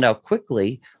I found out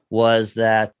quickly was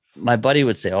that my buddy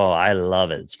would say, "Oh, I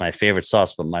love it. It's my favorite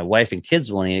sauce." But my wife and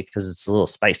kids won't eat it because it's a little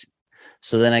spicy.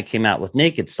 So then I came out with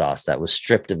naked sauce that was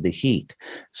stripped of the heat.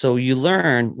 So you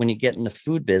learn when you get in the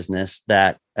food business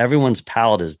that everyone's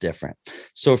palate is different.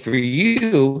 So for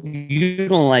you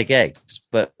don't like eggs,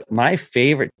 but my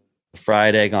favorite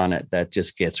fried egg on it that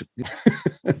just gets.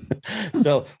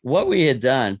 So what we had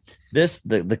done,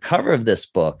 the cover of this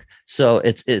book. So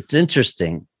it's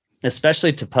interesting,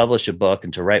 especially to publish a book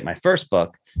and to write my first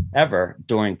book ever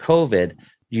during COVID.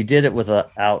 You did it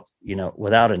without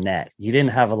a net. You didn't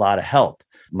have a lot of help.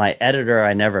 My editor,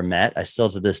 I never met. I still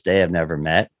to this day have never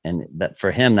met. And that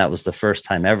for him, that was the first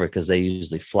time ever, because they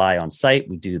usually fly on site.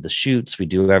 We do the shoots. We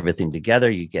do everything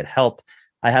together. You get help.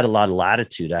 I had a lot of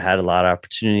latitude. I had a lot of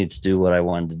opportunity to do what I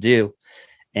wanted to do.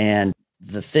 And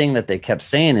the thing that they kept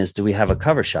saying is, do we have a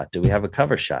cover shot? Do we have a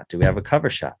cover shot? Do we have a cover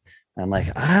shot? I'm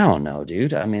like, I don't know,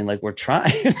 dude. I mean, we're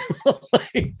trying,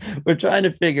 we're trying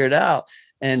to figure it out.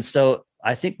 And so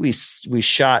I think we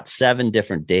shot 7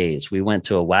 different days. We went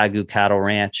to a Wagyu cattle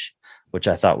ranch, which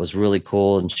I thought was really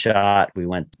cool, and shot. We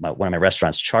went to one of my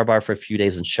restaurants, Char Bar, for a few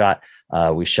days and shot.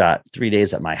 We shot 3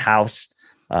 days at my house,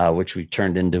 which we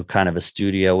turned into kind of a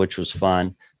studio, which was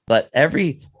fun. But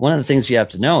one of the things you have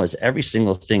to know is every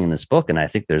single thing in this book, and I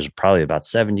think there's probably about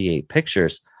 78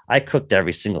 pictures, I cooked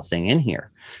every single thing in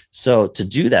here. So to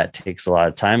do that takes a lot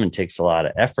of time and takes a lot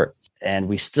of effort. And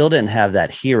we still didn't have that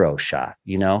hero shot,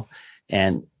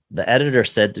 And the editor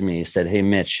said to me, he said, "Hey,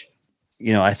 Mitch,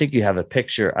 I think you have a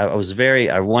picture."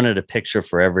 I wanted a picture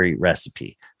for every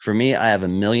recipe. For me, I have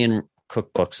 1 million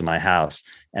cookbooks in my house,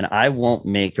 and I won't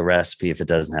make a recipe if it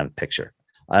doesn't have a picture.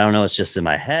 I don't know, it's just in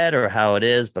my head or how it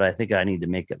is, but I think I need to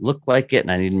make it look like it.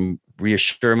 And I need to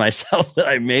reassure myself that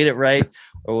I made it right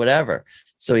or whatever.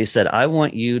 So he said, "I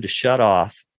want you to shut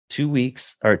off 2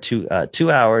 weeks or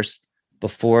 2 hours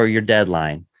before your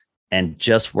deadline and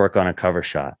just work on a cover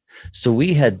shot." So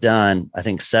we had done, I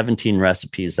think, 17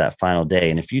 recipes that final day.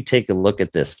 And if you take a look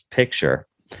at this picture,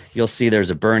 you'll see there's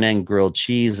a burnt end grilled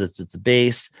cheese that's at the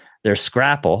base. There's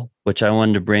scrapple, which I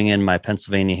wanted to bring in my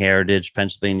Pennsylvania heritage,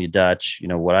 Pennsylvania Dutch,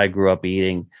 what I grew up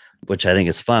eating, which I think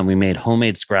is fun. We made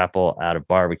homemade scrapple out of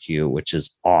barbecue, which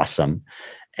is awesome.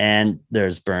 And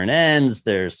there's burnt ends,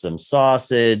 there's some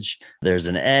sausage, there's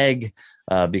an egg,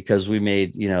 because we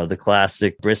made, the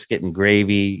classic brisket and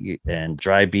gravy and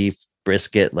dry beef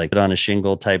brisket, like on a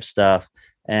shingle type stuff.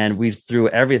 And we threw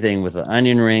everything with the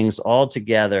onion rings all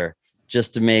together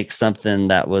just to make something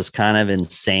that was kind of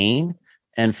insane.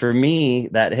 And for me,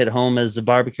 that hit home as the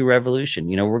barbecue revolution.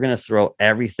 We're going to throw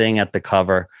everything at the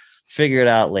cover, figure it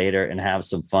out later, and have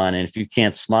some fun. And if you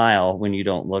can't smile when you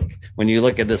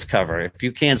look at this cover, if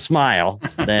you can't smile,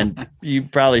 then you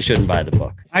probably shouldn't buy the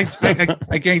book. I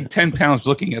gained 10 pounds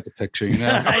looking at the picture.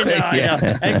 I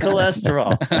know. And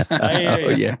cholesterol. Oh,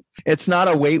 yeah. It's not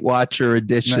a Weight Watcher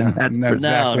edition. That's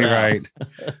exactly right.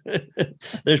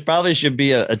 There's probably should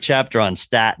be a chapter on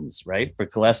statins, right? For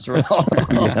cholesterol.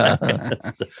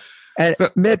 And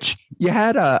Mitch, you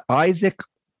had Isaac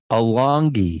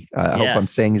Alongi. I hope I'm Yes.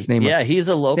 saying his name. Yeah, he's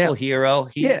a local Now- hero.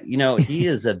 He, Yeah. he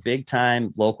is a big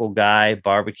time local guy,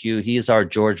 barbecue. He's our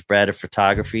George Brett of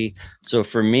photography. So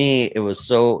for me, it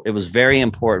was very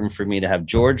important for me to have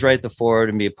George write the forward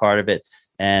and be a part of it,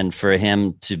 and for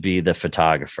him to be the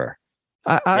photographer.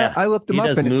 I looked him He up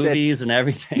does and it said, movies and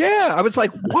everything. yeah, I was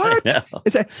like, what? I know.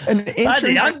 Is that an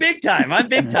Fuzzy, I'm big time. I'm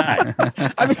big time.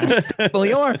 I mean,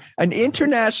 definitely are an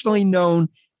internationally known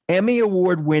Emmy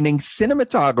Award winning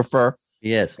cinematographer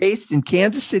Yes. based in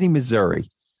Kansas City, Missouri.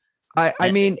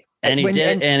 I mean, And he when-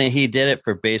 did he did it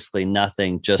for basically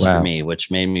nothing, just Wow. for me, which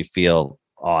made me feel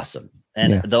awesome.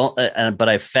 And but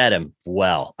I fed him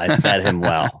well. I fed him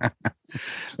well.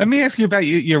 Let me ask you about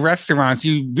your restaurants.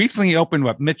 You recently opened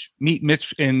Meet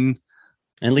Mitch in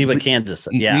And Leawood, Kansas.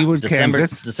 Yeah. Leawood, December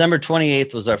Kansas.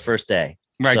 28th was our first day.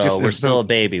 right. So just we're still a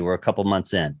baby. We're a couple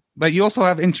months in. but you also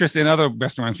have interest in other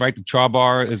restaurants, right? The Char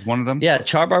Bar is one of them. Yeah,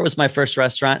 Char Bar was my first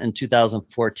restaurant in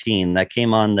 2014. That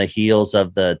came on the heels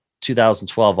of the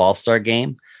 2012 All-Star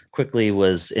Game. Quickly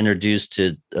was introduced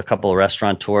to a couple of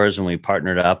restaurateurs, and we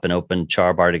partnered up and opened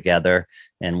Char Bar together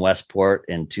in Westport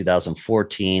in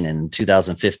 2014. And in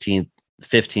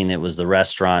 2015, it was the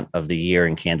restaurant of the year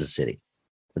in Kansas City.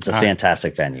 It's a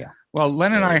fantastic venue. Well,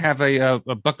 Len and I have a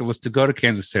bucket list to go to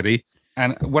Kansas City,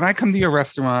 and when I come to your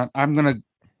restaurant, I'm gonna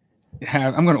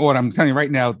order. I'm telling you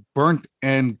right now, burnt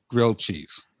and grilled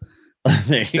cheese.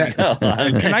 There you go.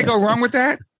 Can I go wrong with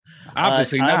that?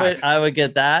 Obviously not. I would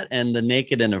get that and the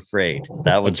Naked and Afraid.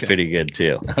 That one's Okay. pretty good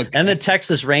too. Okay. And the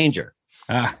Texas Ranger.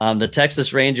 Ah. The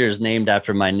Texas Ranger is named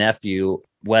after my nephew,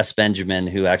 Wes Benjamin,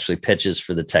 who actually pitches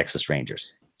for the Texas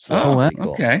Rangers. So that's Oh, wow. pretty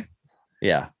cool. okay,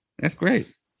 Yeah. that's great.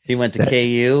 He went to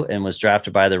KU and was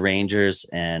drafted by the Rangers,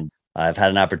 and I've had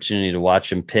an opportunity to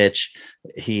watch him pitch.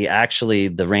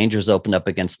 The Rangers opened up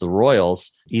against the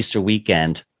Royals Easter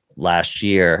weekend last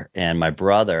year, and my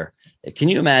brother, can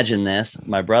you imagine this?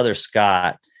 My brother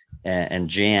Scott and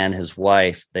Jan, his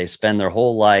wife, they spend their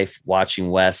whole life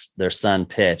watching Wes, their son,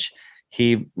 pitch.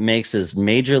 He makes his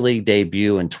major league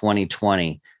debut in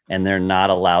 2020, and they're not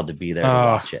allowed to be there to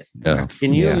watch it. Yeah.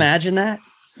 Can you imagine that?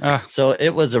 Ah. So it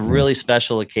was a really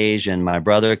special occasion. My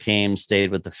brother came,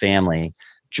 stayed with the family.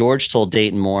 George told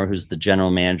Dayton Moore, who's the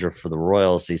general manager for the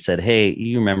Royals, he said, "Hey,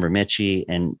 you remember Mitchie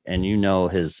and you know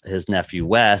his nephew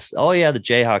Wes? Oh yeah, the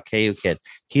Jayhawk KU kid.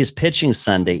 He's pitching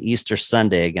Sunday, Easter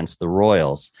Sunday against the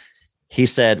Royals." He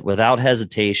said, without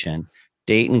hesitation,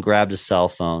 Dayton grabbed his cell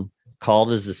phone, called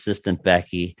his assistant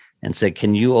Becky, and said,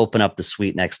 "Can you open up the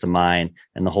suite next to mine?"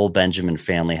 And the whole Benjamin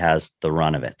family has the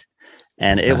run of it.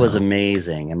 And it was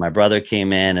amazing. And my brother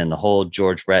came in, and the whole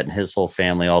George Brett and his whole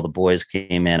family, all the boys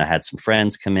came in. I had some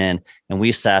friends come in, and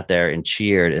we sat there and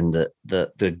cheered. And the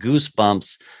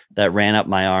goosebumps that ran up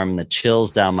my arm and the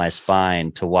chills down my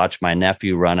spine to watch my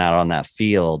nephew run out on that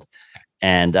field.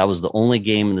 And that was the only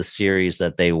game in the series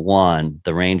that they won.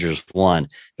 The Rangers won.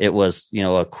 It was,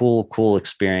 a cool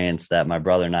experience that my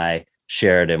brother and I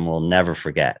shared and will never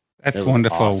forget. That's It was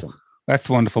wonderful. awesome. That's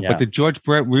wonderful. Yeah. But did George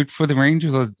Brett root for the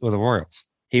Rangers or the Royals?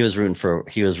 He was rooting for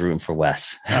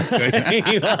Wes.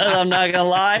 Okay. I'm not gonna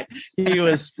lie. He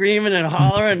was screaming and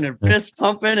hollering and fist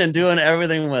pumping and doing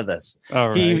everything with us. All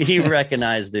right. He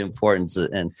recognized the importance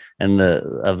of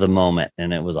the moment,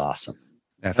 and it was awesome.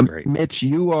 That's great. Mitch,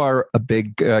 you are a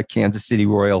big Kansas City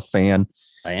Royal fan.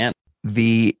 I am.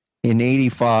 In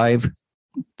 '85,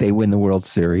 they win the World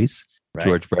Series. Right.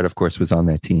 George Brett, of course, was on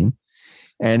that team.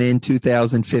 And in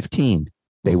 2015,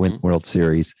 they win the World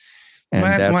Series. And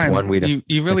that's Len, one we don't.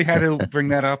 you really had to bring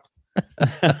that up.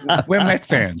 We're Met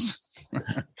fans.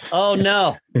 Oh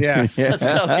no! Yes. Yeah.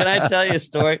 So can I tell you a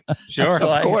story? Sure. So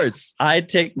Of course. I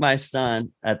take my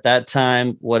son at that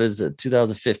time. What is it?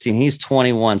 2015. He's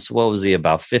 21. So what was he,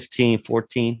 about 15,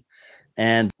 14?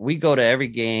 And we go to every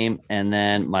game. And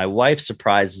then my wife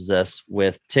surprises us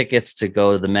with tickets to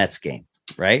go to the Mets game.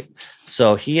 Right.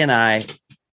 So he and I,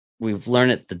 we've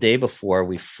learned it the day before.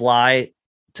 We fly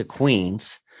to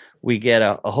Queens. We get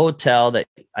a hotel that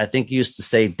I think used to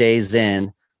say Days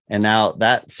Inn. And now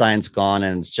that sign's gone,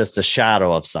 and it's just a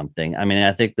shadow of something. I mean,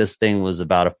 I think this thing was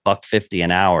about $1.50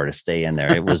 an hour to stay in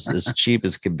there. It was as cheap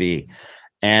as could be.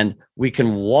 And we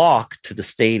can walk to the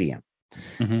stadium.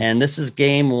 Mhm. And this is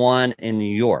game one in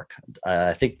New York.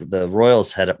 I think the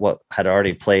Royals had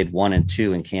already played 1 and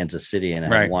 2 in Kansas City and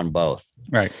Right. had won both.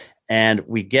 Right. And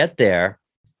we get there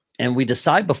and we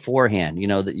decide beforehand,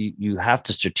 that you have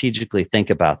to strategically think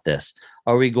about this.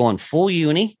 Are we going full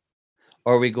uni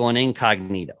or are we going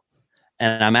incognito?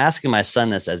 And I'm asking my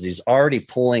son this as he's already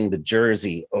pulling the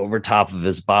jersey over top of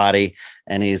his body.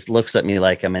 And he looks at me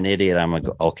like I'm an idiot. I'm like,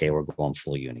 okay, we're going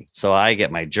full uni. So I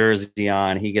get my jersey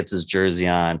on. He gets his jersey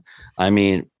on. I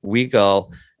mean, we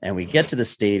go and we get to the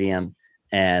stadium,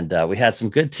 and we had some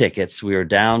good tickets. We were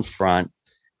down front,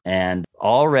 and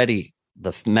already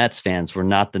the Mets fans were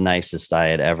not the nicest I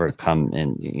had ever come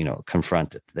in,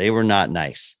 confronted. They were not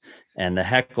nice. And the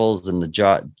heckles and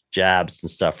the jabs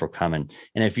and stuff were coming.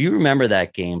 And if you remember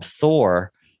that game,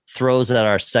 Thor throws at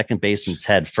our second baseman's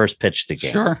head first pitch of the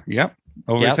game. Sure. Yep.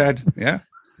 Over his head. Yeah.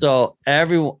 So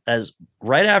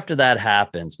right after that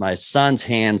happens, my son's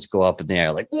hands go up in the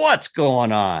air like, what's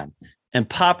going on? And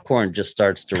popcorn just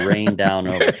starts to rain down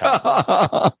over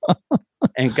top.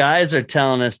 And guys are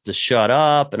telling us to shut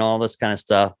up and all this kind of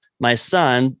stuff. My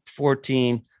son,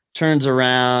 14, turns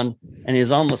around and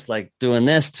he's almost like doing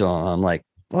this to him. I'm like,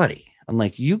 buddy,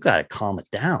 you got to calm it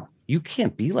down. You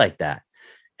can't be like that.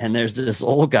 And there's this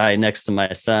old guy next to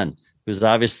my son who's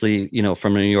obviously,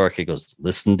 from New York. He goes,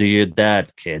 listen to your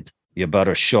dad, kid. You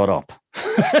better shut up.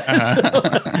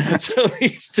 So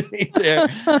he's sitting there,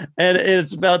 and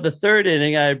it's about the third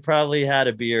inning. I probably had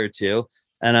a beer or two.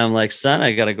 And I'm like, son,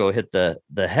 I got to go hit the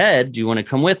head. Do you want to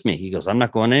come with me? He goes, I'm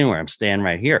not going anywhere. I'm staying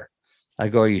right here. I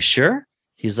go, are you sure?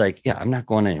 He's like, yeah, I'm not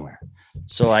going anywhere.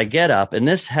 So I get up, and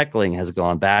this heckling has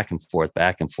gone back and forth,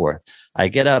 back and forth. I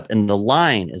get up, and the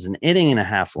line is an inning and a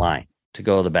half line to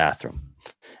go to the bathroom.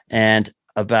 And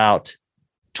about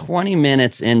 20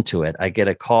 minutes into it, I get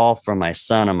a call from my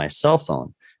son on my cell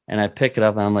phone, and I pick it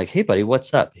up, and I'm like, hey, buddy,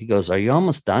 what's up? He goes, are you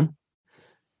almost done?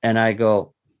 And I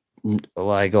go,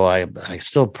 well, I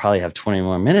still probably have 20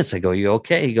 more minutes. I go, you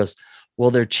okay? He goes, well,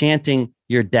 they're chanting,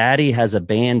 your daddy has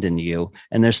abandoned you,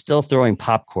 and they're still throwing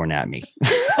popcorn at me.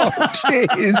 Oh,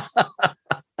 jeez.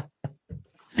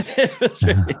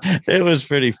 It was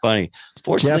pretty funny.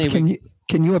 Fortunately, Jeff,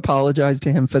 can you apologize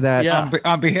to him for that? Yeah.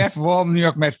 On behalf of all New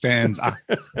York Met fans,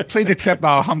 please accept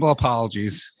our humble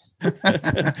apologies.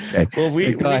 Okay. Well,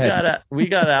 we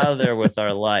got out of there with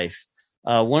our life.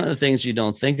 One of the things you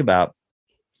don't think about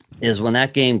is when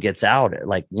that game gets out at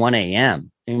like 1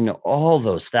 a.m., all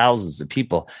those thousands of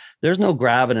people, there's no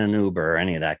grabbing an Uber or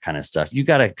any of that kind of stuff. You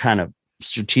got to kind of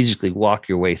strategically walk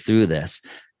your way through this.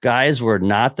 Guys were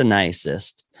not the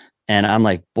nicest. And I'm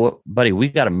like, buddy, we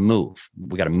got to move.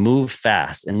 We got to move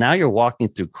fast. And now you're walking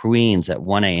through Queens at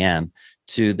 1 a.m.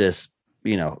 to this,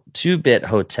 2-bit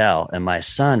hotel. And my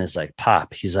son is like,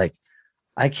 Pop, he's like,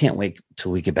 I can't wait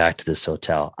till we get back to this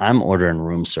hotel. I'm ordering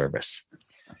room service.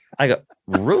 I go,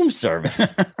 room service?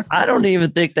 I don't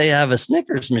even think they have a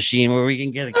Snickers machine where we can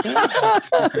get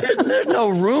a there's no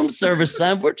room service,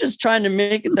 son. We're just trying to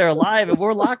make it there alive, and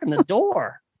we're locking the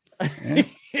door.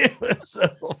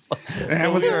 So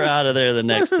we were out of there the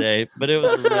next day, but it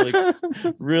was a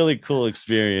really, really cool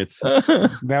experience.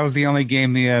 That was the only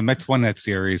game the Mets won that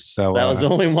series. So that was the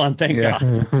only one. Thank God.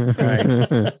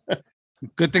 Right.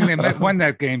 Good thing they won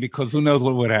that game, because who knows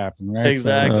what would happen, right?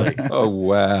 Exactly. Oh,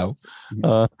 wow.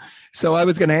 So I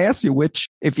was going to ask you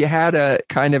if you had a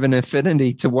kind of an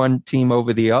affinity to one team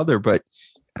over the other, but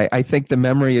I think the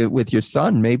memory with your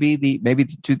son, maybe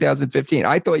the 2015.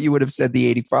 I thought you would have said the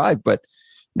 85, but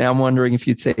now I'm wondering if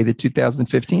you'd say the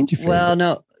 2015. Well,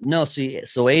 no. See,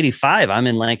 so 85, I'm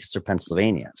in Lancaster,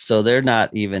 Pennsylvania. So they're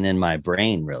not even in my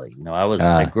brain, really.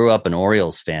 I grew up an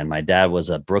Orioles fan. My dad was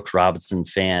a Brooks Robinson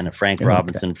fan, a Frank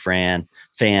Robinson fan.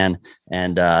 And,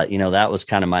 that was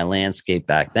kind of my landscape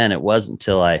back then. It wasn't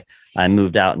until I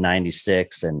moved out in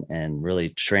 96 and really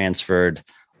transferred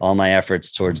all my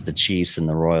efforts towards the Chiefs and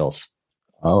the Royals.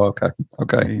 Oh,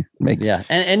 okay. Makes yeah.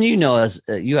 And as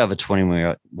you have a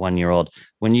 21-year-old,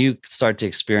 when you start to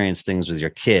experience things with your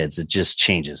kids, it just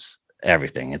changes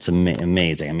everything. It's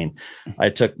amazing. I mean, I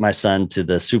took my son to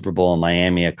the Super Bowl in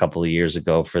Miami a couple of years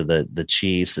ago for the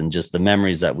Chiefs, and just the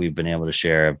memories that we've been able to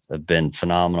share have been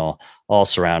phenomenal, all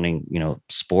surrounding,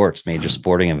 sports, major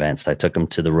sporting events. I took him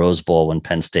to the Rose Bowl when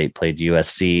Penn State played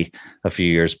USC a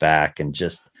few years back, and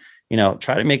just,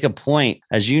 try to make a point.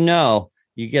 As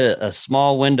you get a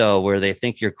small window where they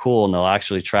think you're cool and they'll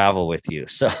actually travel with you.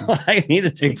 So I need to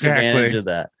take advantage of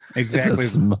that. Exactly.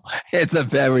 It's a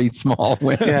very small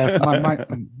window. Yeah,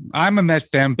 I'm a Met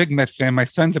fan, big Met fan. My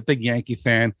son's a big Yankee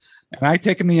fan, and I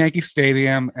take him to Yankee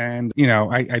Stadium, and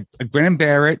I grin and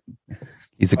bear it.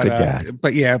 He's a good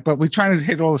guy. But we're trying to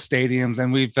hit all the stadiums,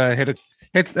 and we've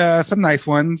hit some nice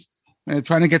ones.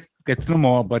 Trying to get to them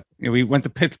all, but we went to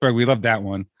Pittsburgh. We loved that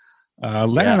one.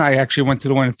 Len and I actually went to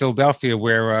the one in Philadelphia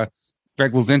where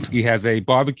Greg Wilczynski has a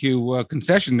barbecue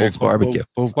concession there. Bull's Barbecue.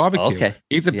 Bull's Barbecue. Okay.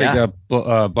 He's a big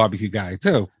barbecue guy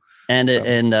too. And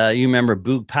you remember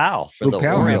Boog Powell for Boog the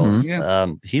Powell, Orioles. yeah.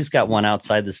 He's got one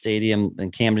outside the stadium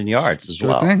in Camden Yards as Sure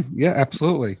well. thing. Yeah,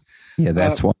 absolutely. Yeah,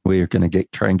 that's what we're going to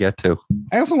try and get to.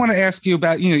 I also want to ask you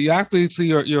about, you obviously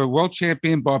you're a world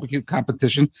champion barbecue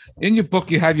competition. In your book,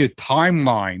 you have your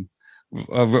timeline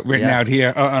written out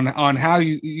here on how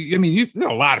you did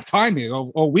a lot of time here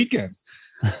all weekend.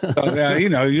 So,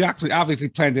 you actually obviously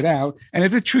planned it out. And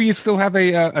is it true you still have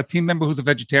a team member who's a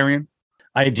vegetarian?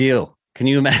 I do. Can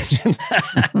you imagine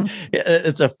that?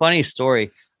 It's a funny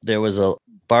story. There was a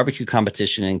barbecue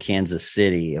competition in Kansas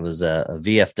City. It was a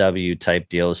VFW type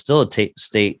deal. It was still a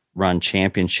state-run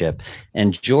championship.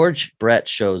 And George Brett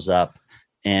shows up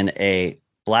in a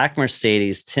black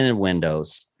Mercedes, tinted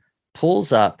windows,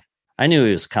 pulls up. I knew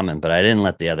he was coming, but I didn't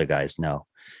let the other guys know.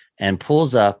 And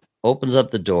pulls up, opens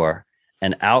up the door,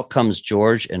 and out comes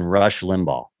George and Rush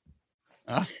Limbaugh.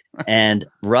 And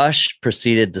Rush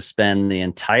proceeded to spend the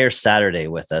entire Saturday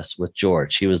with us, with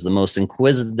George. He was the most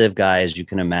inquisitive guy, as you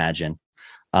can imagine,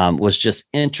 was just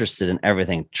interested in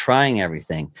everything, trying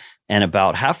everything. And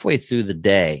about halfway through the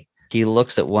day, he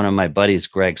looks at one of my buddies,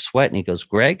 Greg Sweat, and he goes,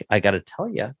 Greg, I got to tell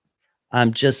you,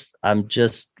 I'm just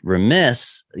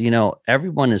remiss.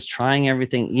 Everyone is trying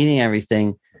everything, eating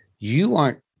everything. You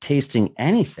aren't tasting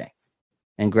anything.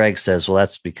 And Greg says, well,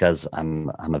 that's because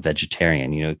I'm a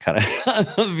vegetarian, kind of I'm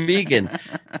a vegan.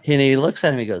 And he looks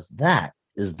at him, he goes, that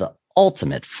is the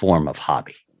ultimate form of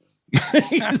hobby.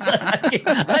 He's like,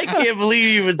 I can't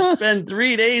believe you would spend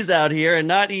 3 days out here and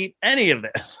not eat any of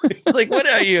this. It's like, what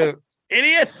are you,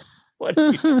 idiot? What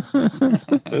are you?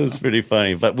 It was pretty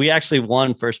funny. But we actually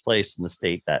won first place in the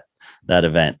state that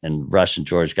event, and Rush and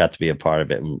George got to be a part of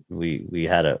it. And we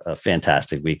had a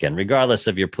fantastic weekend, regardless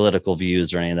of your political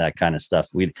views or any of that kind of stuff.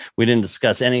 We didn't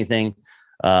discuss anything,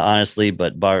 honestly,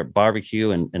 but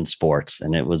barbecue and sports.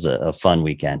 And it was a fun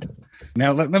weekend.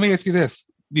 Now, let me ask you this.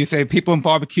 You say people in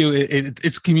barbecue,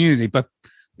 it's community, but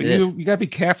you got to be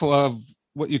careful of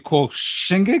what you call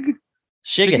shinging.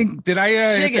 Shigging. Did I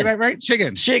say that right?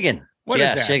 Shigging. What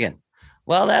is that? Shigging.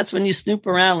 Well, that's when you snoop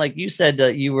around, like you said,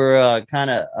 you were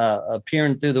kind of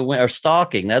peering through the window or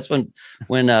stalking. That's when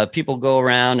people go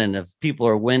around, and if people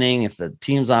are winning, if the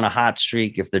team's on a hot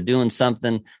streak, if they're doing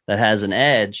something that has an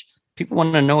edge, people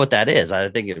want to know what that is. I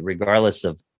think regardless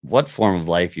of what form of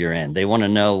life you're in, they want to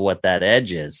know what that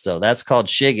edge is. So that's called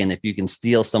shigging, if you can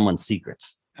steal someone's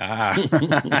secrets.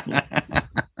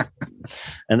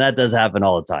 And that does happen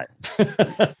all the time.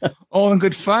 All in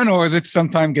good fun, or is it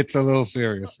sometimes gets a little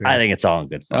serious? I think it's all in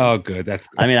good fun. Oh, good. That's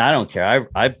good. I mean, I don't care.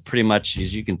 I pretty much,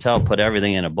 as you can tell, put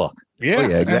everything in a book. Yeah,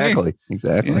 exactly.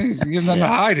 You're not to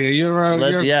hide here.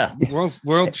 You're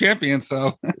world champion.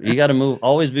 So you got to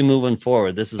always be moving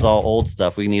forward. This is all old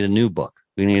stuff. We need a new book.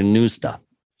 We need new stuff.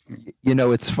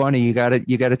 It's funny. You got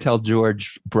to tell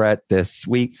George Brett this.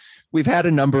 We've had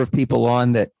a number of people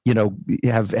on that,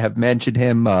 have mentioned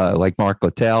him, like Mark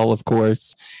Littell, of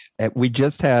course. We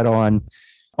just had on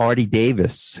Artie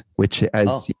Davis, which,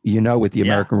 as with the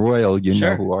American Royal,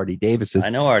 know who Artie Davis is. I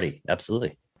know Artie,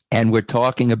 absolutely. And we're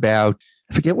talking about,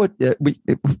 I forget what,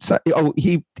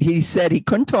 he said he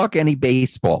couldn't talk any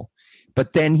baseball,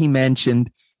 but then he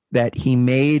mentioned that he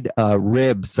made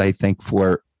ribs, I think,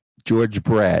 for George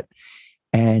Brett.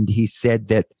 And he said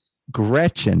that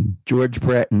George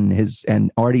Brett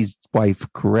and Artie's wife,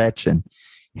 Gretchen,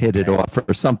 hit it off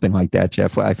or something like that,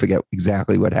 Jeff. I forget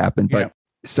exactly what happened, but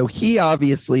so he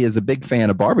obviously is a big fan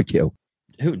of barbecue.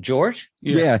 Who, George?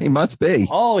 Yeah, he must be.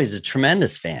 Oh, he's a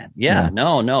tremendous fan. Yeah.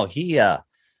 No.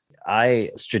 I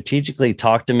strategically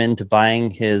talked him into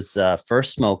buying his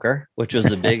first smoker, which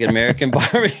was a big American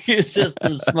Barbecue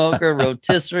System smoker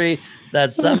rotisserie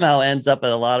that somehow ends up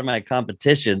at a lot of my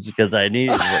competitions because I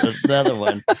need another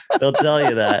one. They'll tell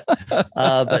you that.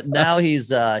 But now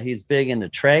he's big into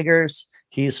Traegers.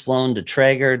 He's flown to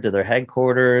Traeger, to their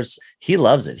headquarters. He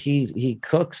loves it. He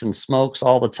cooks and smokes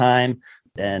all the time.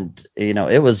 And,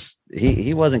 it was,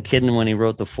 he wasn't kidding when he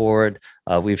wrote the foreword.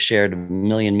 We've shared a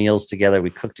million meals together. We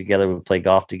cook together. We play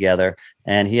golf together.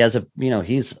 And he has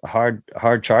he's a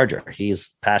hard charger.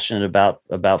 He's passionate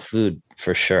about food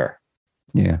for sure.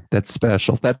 Yeah, that's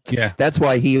special. That's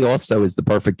why he also is the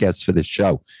perfect guest for this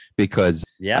show, because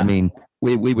I mean,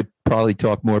 we would probably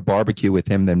talk more barbecue with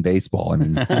him than baseball. I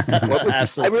mean,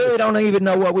 I really don't even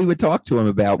know what we would talk to him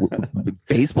about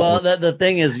baseball. Well, the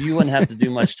thing is, you wouldn't have to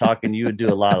do much talking. You would do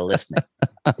a lot of listening.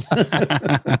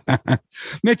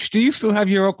 Mitch, do you still have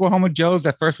your Oklahoma Joe's,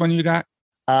 that first one you got?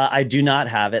 I do not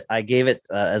have it. I gave it,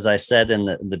 as I said in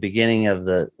the beginning of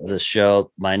the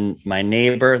show, my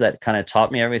neighbor that kind of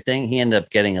taught me everything. He ended up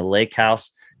getting a lake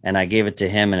house, and I gave it to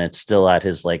him, and it's still at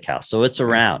his lake house. So it's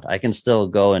around. I can still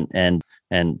go and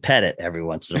and pet it every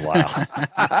once in a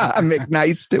while. Make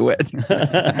nice to it.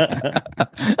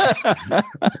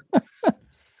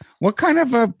 What kind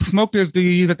of smokers do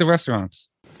you use at the restaurants?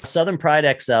 Southern Pride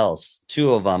XLs,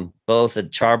 2 of them, both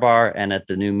at Char Bar and at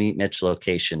the new Meat Mitch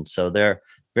location. So they're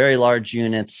very large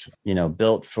units,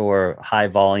 built for high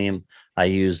volume. I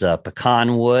use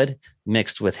pecan wood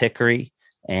mixed with hickory.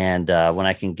 And when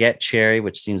I can get cherry,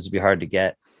 which seems to be hard to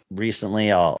get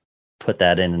recently, I'll put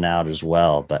that in and out as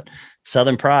well. But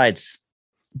Southern Prides.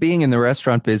 Being in the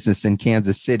restaurant business in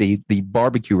Kansas City, the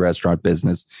barbecue restaurant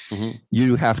business,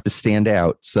 you have to stand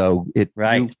out. So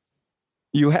right.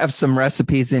 You have some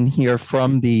recipes in here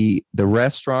from the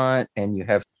restaurant, and you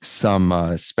have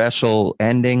some special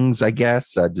endings, I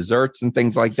guess, desserts and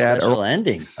things like that. Special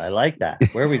endings. I like that.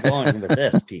 Where are we going with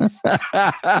this piece?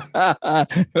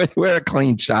 We're a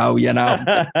clean show,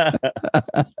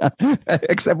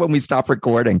 except when we stop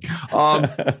recording.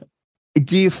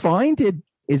 Do you find it?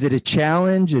 Is it a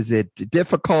challenge? Is it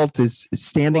difficult? Is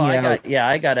standing out?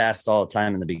 I got asked all the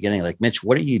time in the beginning, like, Mitch,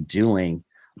 what are you doing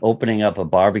opening up a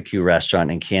barbecue restaurant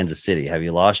in Kansas City? Have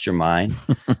you lost your mind?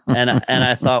 and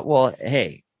I thought, well,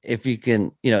 hey, if you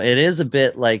can, it is a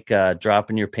bit like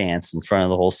dropping your pants in front of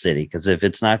the whole city, because if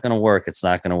it's not going to work, it's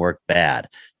not going to work bad.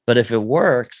 But if it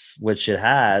works, which it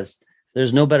has,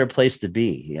 there's no better place to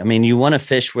be. I mean, you want to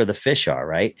fish where the fish are,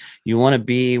 right? You want to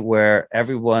be where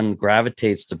everyone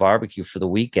gravitates to barbecue for the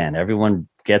weekend. Everyone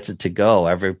gets it to go.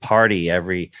 Every party,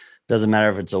 doesn't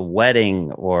matter if it's a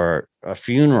wedding or a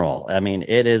funeral. I mean,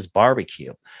 it is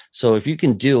barbecue. So if you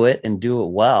can do it and do it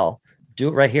well, do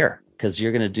it right here, because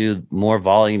you're going to do more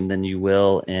volume than you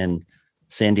will in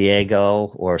San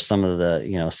Diego or some of the,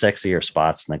 sexier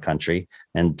spots in the country,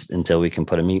 and until we can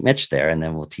put a Meat Mitch there, and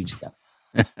then we'll teach them.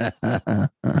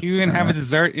 You even have a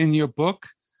dessert in your book,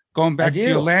 going back to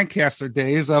your Lancaster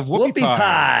days of whoopie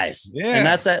pies. Yeah, and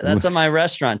that's on my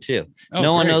restaurant too.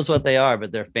 No one knows what they are,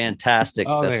 but they're fantastic.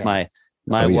 That's my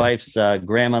wife's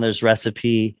grandmother's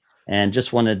recipe, and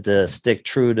just wanted to stick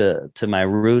true to my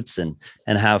roots and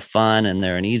have fun. And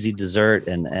they're an easy dessert,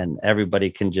 and everybody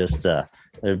can just they're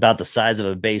about the size of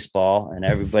a baseball, and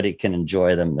everybody can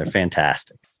enjoy them. They're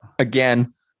fantastic.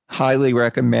 Again, highly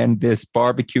recommend this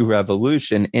Barbecue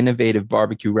Revolution, innovative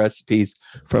barbecue recipes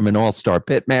from an all-star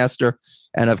pitmaster.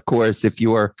 And of course, if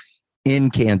you're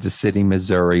in Kansas City,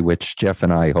 Missouri, which Jeff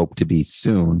and I hope to be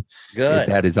soon,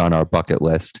 that is on our bucket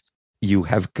list, you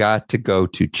have got to go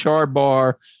to Char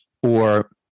Bar or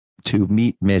to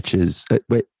Meat Mitch's.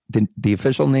 The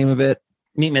official name of it?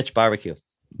 Meat Mitch Barbecue.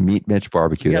 Meat Mitch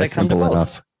Barbecue. That's simple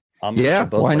enough. Yeah,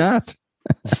 why not?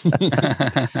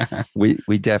 we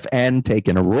and take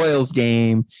in a Royals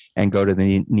game and go to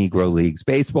the Negro Leagues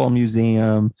Baseball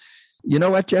Museum. You know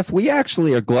what, Jeff? We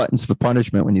actually are gluttons for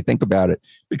punishment when you think about it,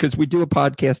 because we do a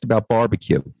podcast about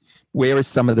barbecue. Where is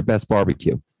some of the best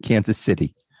barbecue? Kansas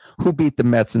City. Who beat the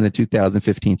Mets in the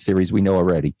 2015 series? We know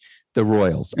already. The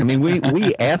Royals. I mean,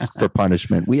 we ask for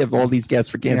punishment. We have all these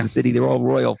guests for Kansas City. They're all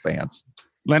Royal fans.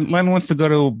 Len wants to go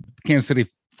to Kansas City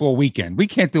for a weekend. We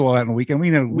can't do all that in a weekend. We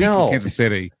need a week in Kansas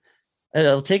City.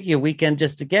 It'll take you a weekend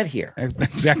just to get here.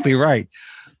 Exactly right.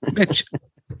 Mitch,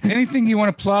 anything you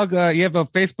want to plug? You have a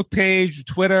Facebook page,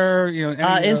 Twitter,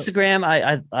 Instagram.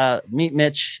 I Meet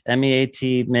Mitch,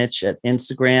 MEAT Mitch at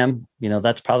Instagram.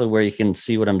 That's probably where you can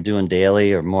see what I'm doing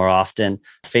daily or more often.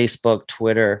 Facebook,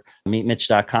 Twitter,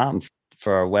 meatmitch.com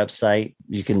for our website.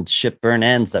 You can ship burn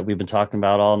ends that we've been talking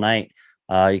about all night.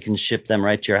 You can ship them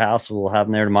right to your house. We'll have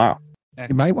them there tomorrow.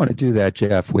 You might want to do that,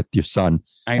 Jeff, with your son.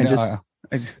 I know.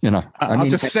 I'll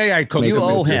just say I cook. You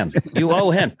owe him. You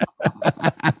owe him.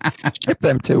 Ship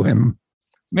them to him.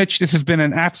 Mitch, this has been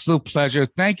an absolute pleasure.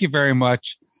 Thank you very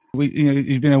much.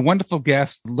 You've been a wonderful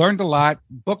guest. Learned a lot.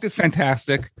 Book is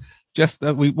fantastic. Just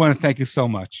we want to thank you so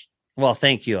much. Well,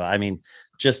 thank you. I mean,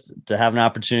 just to have an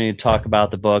opportunity to talk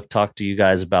about the book, talk to you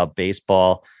guys about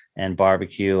baseball and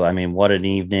barbecue. I mean, what an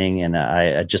evening. And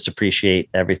I just appreciate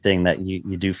everything that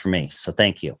you do for me. So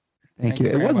thank you. Thank you.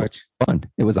 It was fun.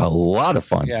 It was a lot of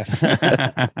fun. Yes. Have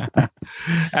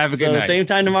a good night. Same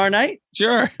time tomorrow night?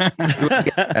 Sure.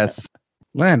 Yes.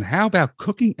 Len, how about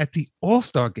cooking at the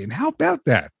All-Star game? How about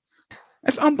that?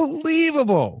 That's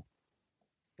unbelievable.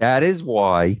 That is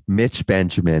why Mitch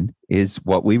Benjamin is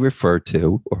what we refer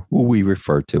to, or who we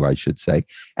refer to, I should say,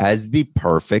 as the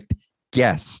perfect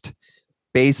guest.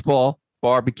 Baseball,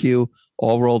 barbecue,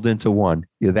 all rolled into one.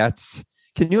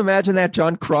 Can you imagine that?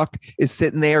 John Kruk is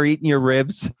sitting there eating your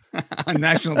ribs on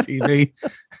national TV.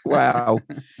 Wow.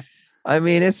 I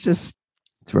mean, it's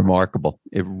remarkable.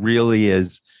 It really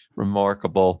is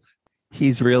remarkable.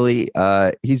 He's really,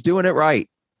 he's doing it right.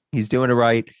 He's doing it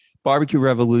right. Barbecue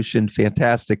Revolution,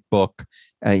 fantastic book.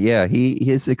 Yeah,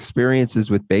 his experiences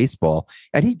with baseball,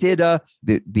 and he did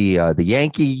the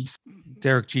Yankees.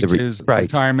 Derek Jeter's right.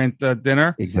 retirement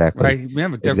dinner. Exactly. Right.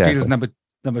 Remember, Derek Exactly. Jeter's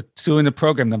number 2 in the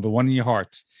program, number 1 in your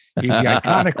hearts. He's the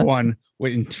iconic one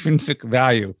with intrinsic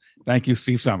value. Thank you,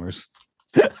 Steve Summers.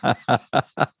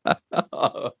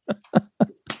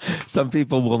 Some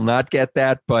people will not get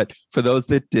that, but for those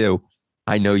that do,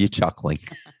 I know you're chuckling.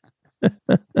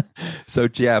 So,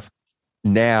 Jeff,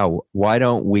 now why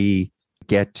don't we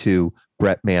get to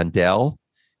Brett Mandel,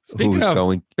 Speaking who's of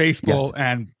going baseball Yes.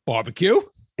 and barbecue.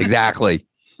 exactly,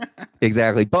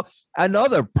 exactly. But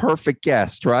another perfect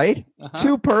guest, right? Uh-huh.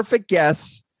 2 perfect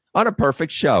guests on a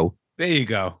perfect show. There you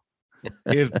go.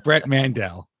 Here's Brett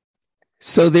Mandel.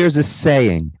 So there's a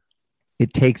saying,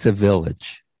 it takes a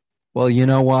village. Well, you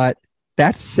know what?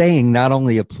 That saying not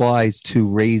only applies to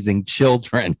raising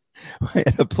children,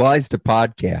 it applies to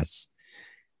podcasts.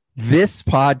 This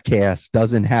podcast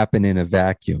doesn't happen in a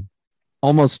vacuum.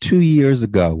 Almost 2 years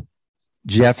ago,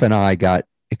 Jeff and I got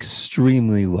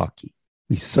extremely lucky.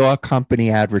 We saw a company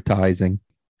advertising.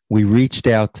 We reached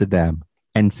out to them.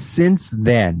 And since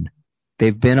then,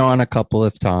 they've been on a couple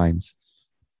of times.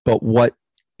 But what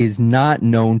is not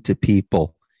known to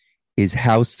people is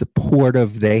how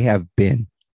supportive they have been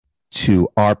to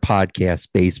our podcast,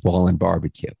 Baseball and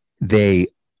Barbecue. They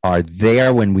are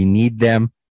there when we need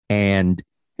them. And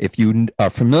if you are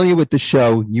familiar with the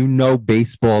show, you know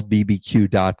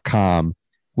baseballbbq.com,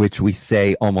 which we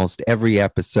say almost every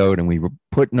episode, and we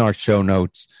put in our show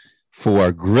notes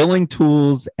for grilling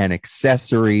tools and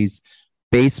accessories,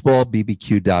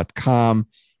 baseballbbq.com.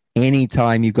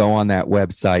 Anytime you go on that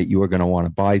website, you are going to want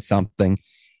to buy something.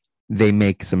 They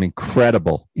make some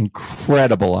incredible,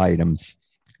 incredible items.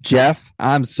 Jeff,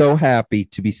 I'm so happy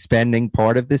to be spending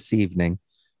part of this evening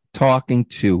talking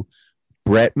to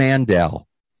Brett Mandel,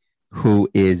 who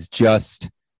is just,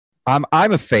 I'm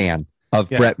a fan of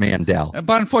Brett Mandel.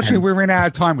 But unfortunately, we ran out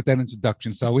of time with that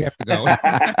introduction, so we have to go.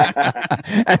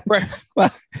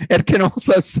 Well,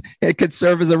 it could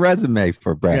serve as a resume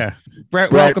for Brett. Yeah,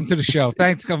 Brett, welcome to the show.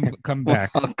 Thanks for coming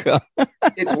back.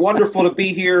 It's wonderful to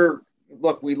be here.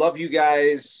 Look, we love you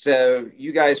guys.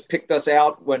 You guys picked us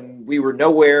out when we were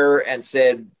nowhere and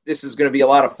said, this is going to be a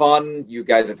lot of fun. You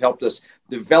guys have helped us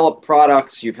develop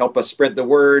products. You've helped us spread the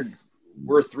word.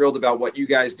 We're thrilled about what you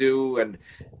guys do. And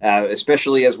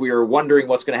especially as we are wondering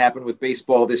what's going to happen with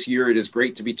baseball this year, it is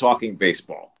great to be talking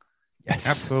baseball. Yes,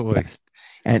 absolutely. Yes.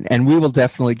 And we will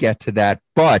definitely get to that.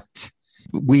 But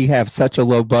we have such a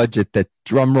low budget that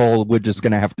drum roll, we're just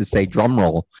going to have to say drum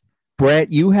roll.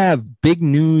 Brett, you have big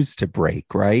news to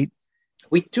break, right?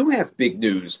 We do have big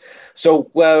news. So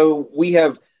we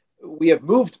have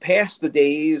moved past the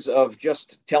days of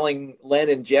just telling Len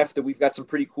and Jeff that we've got some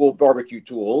pretty cool barbecue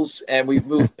tools, and we've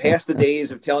moved past the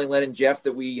days of telling Len and Jeff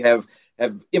that we have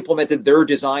implemented their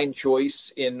design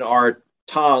choice in our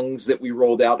tongs that we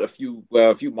rolled out a few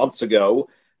months ago.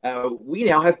 We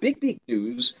now have big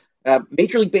news.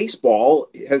 Major League Baseball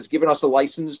has given us a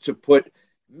license to put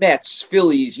Mets,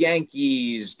 Phillies,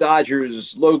 Yankees,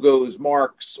 Dodgers, logos,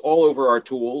 marks all over our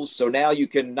tools. So now you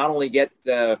can not only get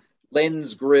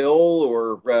Len's grill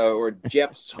or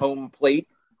Jeff's home plate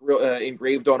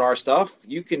engraved on our stuff,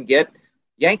 you can get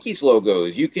Yankees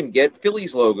logos, you can get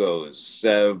Phillies logos.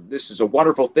 This is a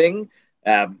wonderful thing.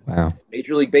 Wow.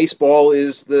 Major League Baseball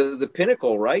is the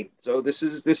pinnacle, right? So this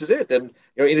is it. And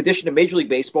in addition to Major League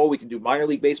Baseball, we can do minor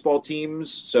league baseball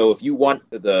teams. So if you want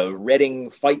the Reading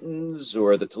Fightins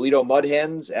or the Toledo Mud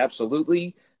Hens, absolutely,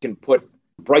 you can put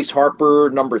Bryce Harper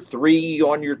number 3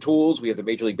 on your tools. We have the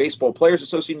Major League Baseball Players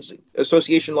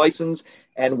Association license.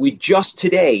 And we just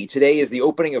today is the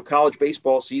opening of college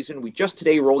baseball season. We just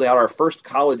today rolled out our first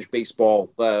college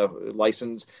baseball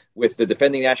license with the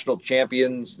defending national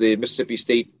champions, the Mississippi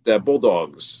State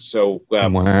Bulldogs. So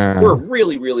Wow. We're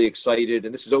really, really excited.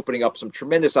 And this is opening up some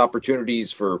tremendous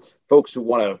opportunities for folks who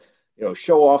want to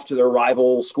show off to their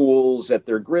rival schools at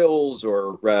their grills,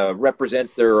 or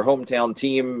represent their hometown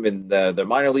team in the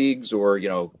minor leagues, or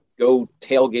go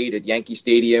tailgate at Yankee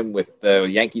Stadium with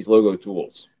Yankees logo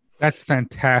tools. That's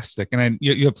fantastic, and then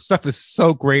your stuff is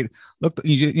so great. Look,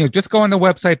 just go on the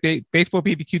website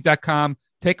baseballbbq.com.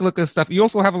 Take a look at the stuff. You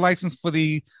also have a license for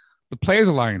the Players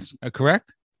Alliance,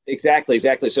 correct? Exactly.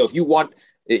 So if you want,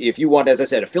 as I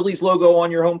said, a Phillies logo on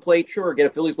your home plate, sure, get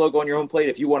a Phillies logo on your home plate.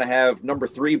 If you want to have number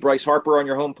 3 Bryce Harper on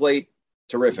your home plate,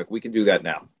 terrific. We can do that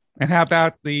now. And how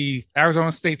about the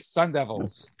Arizona State Sun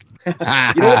Devils?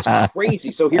 It's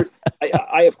crazy. So here,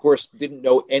 I of course didn't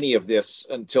know any of this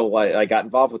until I got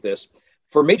involved with this.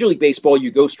 For Major League Baseball, you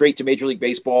go straight to Major League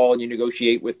Baseball and you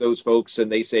negotiate with those folks,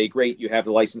 and they say, great, you have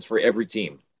the license for every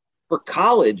team. For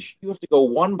college, you have to go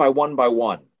one by one by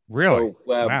one. Really? So,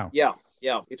 Wow. Yeah.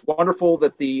 It's wonderful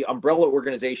that the umbrella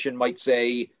organization might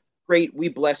say, great, we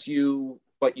bless you,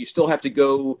 but you still have to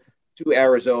go to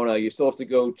Arizona. You still have to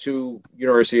go to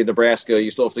University of Nebraska.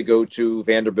 You still have to go to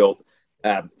Vanderbilt.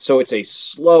 So it's a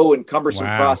slow and cumbersome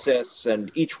Wow. process, and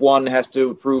each one has to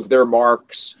improve their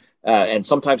marks. And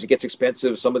sometimes it gets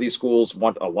expensive. Some of these schools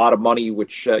want a lot of money,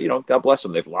 which, God bless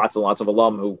them. They have lots and lots of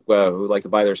alum who like to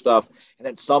buy their stuff. And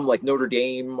then some, like Notre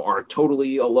Dame, are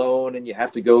totally alone, and you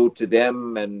have to go to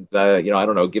them and, I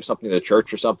don't know, give something to the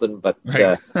church or something. But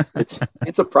Right.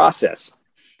 it's a process.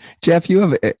 Jeff,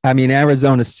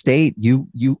 Arizona State,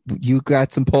 you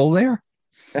got some pull there?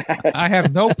 I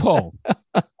have no pull.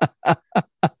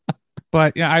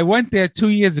 But yeah, I went there 2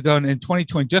 years ago in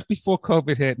 2020, just before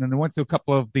COVID hit, and then I went to a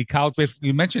couple of the college baseball.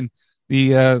 You mentioned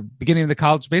the beginning of the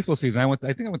college baseball season.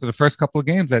 I think I went to the first couple of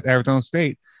games at Arizona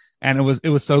State, and it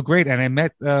was so great. And I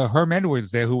met Herm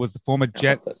Edwards there, who was the former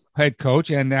Jet head coach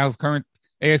and now is current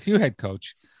ASU head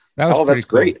coach. That was pretty that's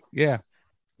cool. great. Yeah.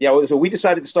 Yeah, so we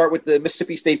decided to start with the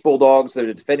Mississippi State Bulldogs. They're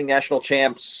the defending national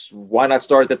champs. Why not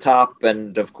start at the top?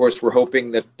 And, of course, we're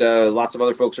hoping that lots of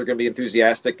other folks are going to be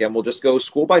enthusiastic, and we'll just go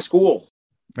school by school.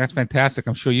 That's fantastic.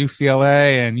 I'm sure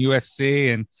UCLA and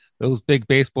USC and those big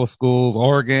baseball schools,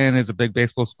 Oregon is a big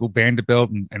baseball school, Vanderbilt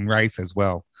and Rice as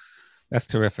well. That's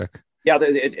terrific. Yeah,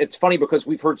 it's funny because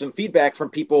we've heard some feedback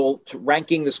from people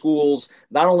ranking the schools,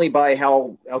 not only by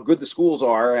how good the schools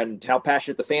are and how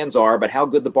passionate the fans are, but how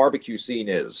good the barbecue scene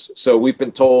is. So we've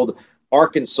been told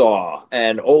Arkansas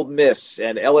and Ole Miss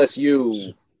and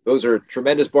LSU, those are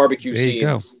tremendous barbecue There you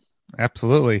scenes. go.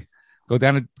 Absolutely. Go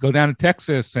down to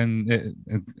Texas and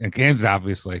Kansas,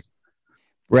 obviously.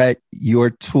 Brett, your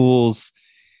tools,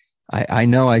 I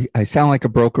know I sound like a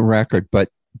broken record, but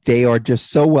they are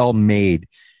just so well made.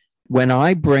 When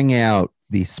I bring out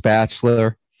the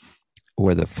spatula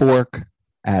or the fork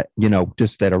at,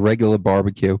 just at a regular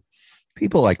barbecue,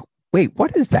 people are like, wait,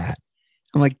 what is that?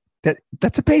 I'm like,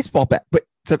 that's a baseball bat. But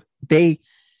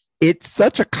it's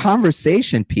such a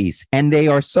conversation piece, and they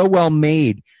are so well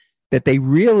made that they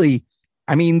really,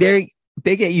 they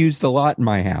get used a lot in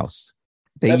my house.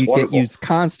 They get used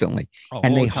constantly,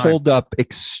 and they hold up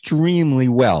extremely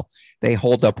well. They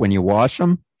hold up when you wash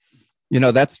them.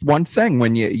 That's one thing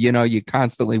when you're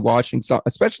constantly washing,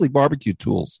 especially barbecue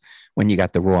tools, when you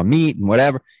got the raw meat and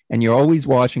whatever, and you're always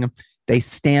washing them. They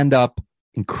stand up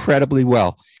incredibly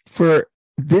well. For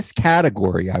this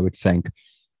category, I would think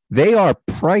they are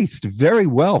priced very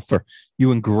well. For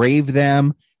you engrave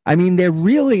them. They're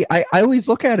really, I always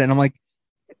look at it and I'm like,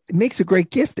 it makes a great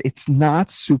gift. It's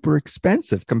not super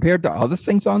expensive compared to other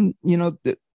things on,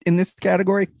 in this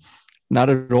category. Not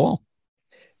at all.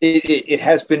 It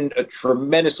has been a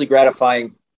tremendously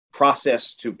gratifying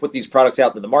process to put these products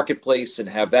out in the marketplace and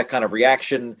have that kind of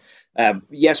reaction.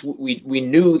 Yes, we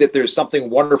knew that there's something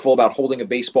wonderful about holding a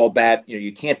baseball bat.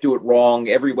 You can't do it wrong.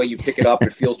 Every way you pick it up,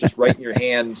 it feels just right in your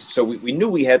hand. So we knew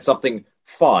we had something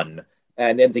fun.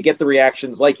 And then to get the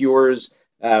reactions like yours,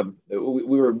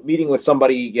 we were meeting with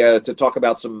somebody to talk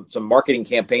about some marketing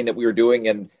campaign that we were doing,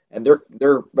 and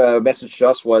their message to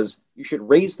us was, you should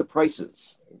raise the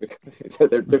prices.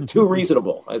 they're too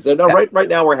reasonable. I said, no, right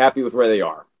now we're happy with where they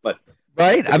are. But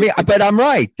right, but I'm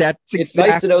right. It's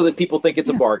nice to know that people think it's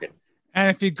a bargain.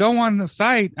 And if you go on the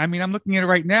site, I'm looking at it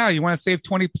right now. You want to save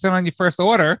 20% on your first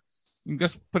order, you can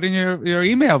just put in your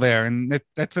email there, and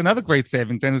that's another great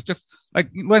savings. And it's just like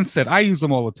Len said, I use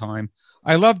them all the time.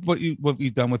 I love what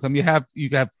you've done with them. You have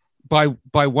buy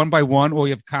one by one, or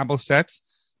you have combo sets,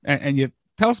 and you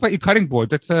tell us about your cutting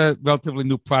board. That's a relatively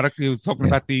new product. You were talking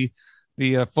about the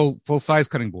full size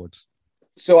cutting boards.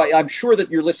 So I'm sure that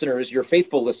your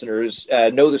faithful listeners,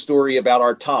 know the story about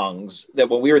our tongs, that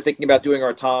when we were thinking about doing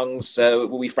our tongs,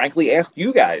 we frankly asked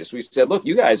you guys. We said, look,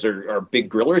 you guys are big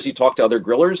grillers. You talk to other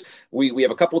grillers. We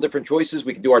have a couple of different choices.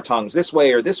 We can do our tongs this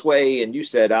way or this way. And you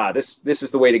said, this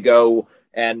is the way to go.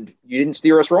 And you didn't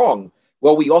steer us wrong.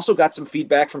 Well, we also got some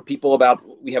feedback from people about,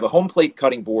 we have a home plate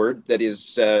cutting board that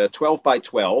is 12 by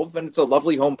 12, and it's a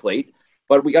lovely home plate.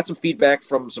 But we got some feedback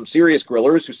from some serious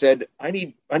grillers who said, I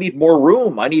need more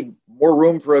room. I need more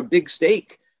room for a big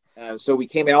steak. So we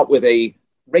came out with a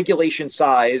regulation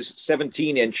size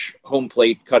 17-inch home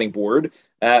plate cutting board.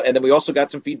 And then we also got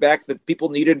some feedback that people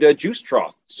needed a juice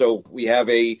trough. So we have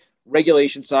a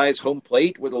regulation size home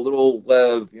plate with a little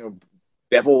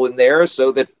bevel in there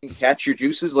so that you can catch your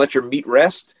juices, let your meat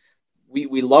rest.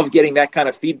 We love getting that kind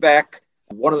of feedback.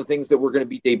 One of the things that we're going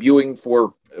to be debuting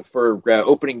for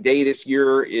opening day this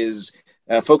year is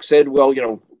folks said, well,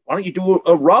 why don't you do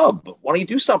a rub? Why don't you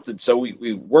do something? So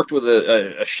we worked with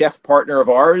a chef partner of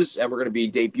ours, and we're going to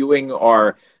be debuting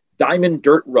our Diamond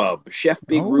Dirt Rub, Chef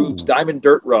Big Oh. Rube's Diamond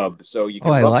Dirt Rub. So you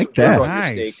can Oh, I rub like some dirt that. on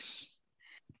Nice. your steaks.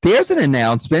 There's an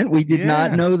announcement. We did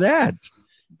not Yeah. know that.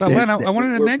 But Len, I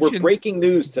wanted to We're mention. breaking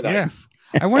news tonight. Yes.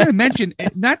 I wanted to mention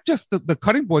not just the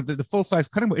cutting board, the full size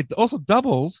cutting board, it also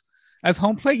doubles as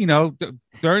home plate,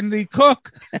 during the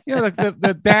cook,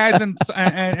 the dads and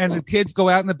the kids go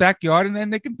out in the backyard and then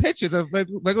they can pitch it a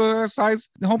regular size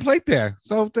home plate there.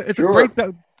 So it's Sure. a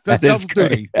great That is double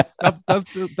duty. Does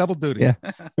double duty. Yeah.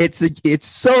 It's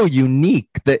so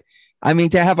unique that,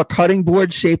 to have a cutting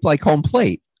board shaped like home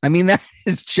plate. That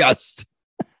is just,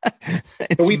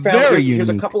 it's So we found very here's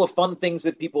a unique. couple of fun things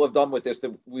that people have done with this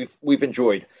that we've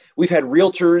enjoyed. We've had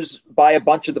realtors buy a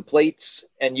bunch of the plates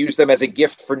and use them as a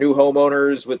gift for new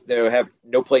homeowners with have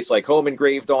no place like home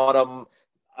engraved on them.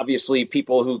 Obviously,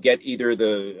 people who get either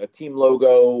a team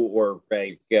logo or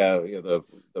the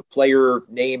player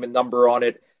name and number on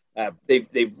it.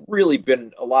 They've really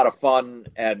been a lot of fun,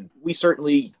 and we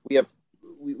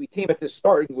came at this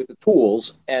starting with the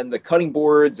tools and the cutting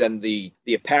boards and the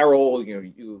apparel.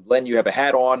 Len, you have a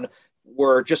hat on,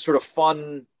 were just sort of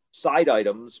fun side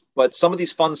items. But some of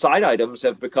these fun side items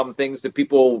have become things that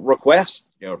people request.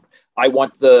 I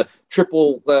want the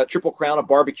triple crown of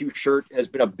barbecue shirt has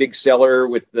been a big seller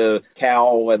with the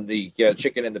cow and the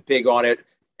chicken and the pig on it,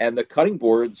 and the cutting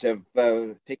boards have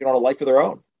taken on a life of their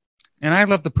own. And I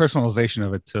love the personalization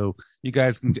of it too. You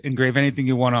guys can engrave anything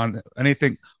you want on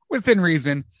anything within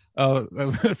reason.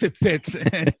 If it fits,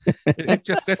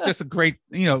 that's just a great,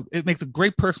 it makes a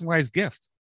great personalized gift.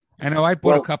 I know I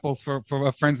bought a couple for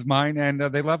friends of mine, and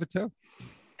they love it too.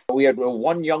 We had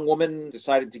one young woman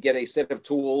decided to get a set of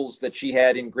tools that she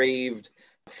had engraved: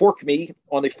 fork me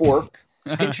on the fork,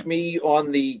 pinch me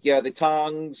on the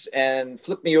tongs, and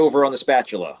flip me over on the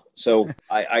spatula. So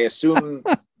I assume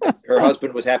her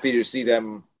husband was happy to see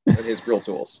them in his grill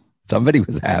tools. Somebody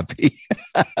was happy.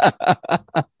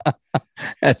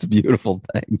 That's a beautiful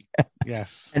thing.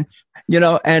 Yes. And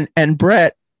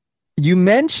Brett, you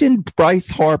mentioned Bryce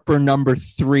Harper number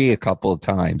 3 a couple of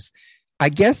times. I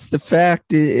guess the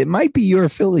fact it might be you're a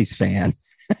Phillies fan.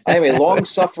 I am a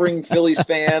long-suffering Phillies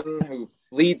fan who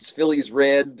bleeds Phillies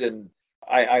red, and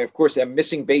I of course am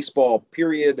missing baseball,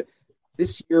 period.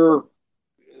 This year,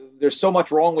 there's so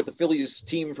much wrong with the Phillies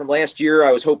team from last year.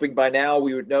 I was hoping by now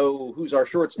we would know who's our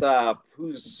shortstop,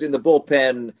 who's in the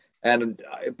bullpen, and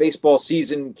baseball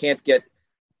season can't get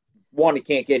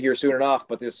here soon enough,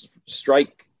 but this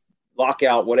strike,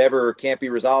 lockout, whatever, can't be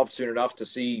resolved soon enough to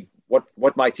see what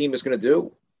my team is going to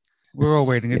do. We're all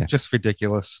waiting. It's Yeah. just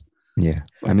ridiculous. Yeah.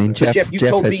 Jeff, you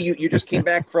told has- me you just came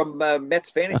back from Mets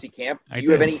fantasy camp. Do I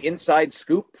you have did. any inside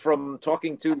scoop from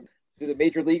talking to the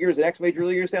major leaguers and ex-major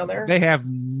leaguers down there? They have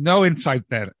no inside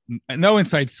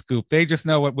scoop. They just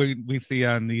know what we see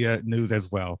on the news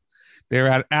as well. They're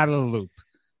out of the loop.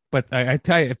 But I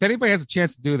tell you, if anybody has a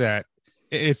chance to do that,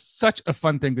 it's such a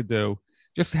fun thing to do.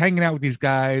 Just hanging out with these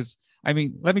guys. Let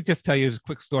me just tell you a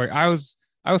quick story. I was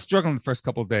struggling the first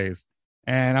couple of days,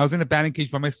 and I was in a batting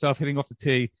cage by myself, hitting off the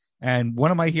tee. And one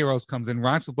of my heroes comes in,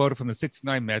 Ron Swoboda from the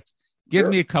 69 Mets, gives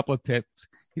me a couple of tips.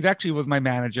 He actually was my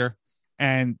manager.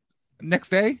 And next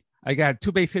day, I got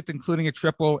 2 base hits, including a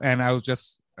triple. And I was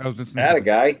just That a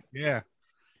guy. Yeah.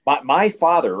 My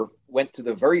father went to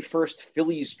the very first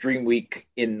Phillies Dream Week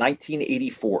in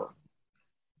 1984.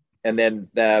 And then,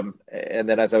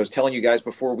 as I was telling you guys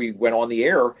before we went on the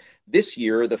air, this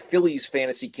year, the Phillies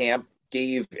fantasy camp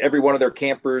gave every one of their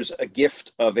campers a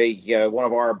gift of one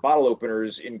of our bottle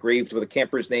openers engraved with a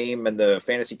camper's name and the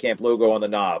fantasy camp logo on the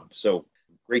knob. So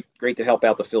great to help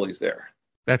out the Phillies there.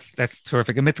 That's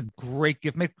terrific. It makes a great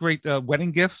gift. Make great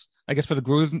wedding gifts, I guess, for the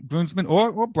groomsmen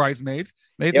or bridesmaids.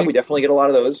 We definitely get a lot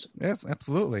of those. Yeah,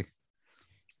 absolutely.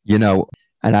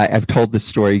 And I've told this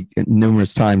story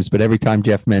numerous times, but every time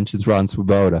Jeff mentions Ron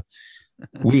Swoboda,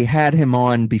 we had him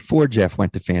on before Jeff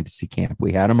went to fantasy camp.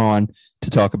 We had him on to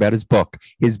talk about his book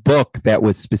that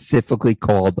was specifically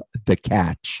called The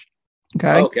Catch.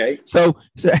 Okay. So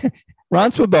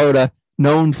Ron Swoboda,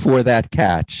 known for that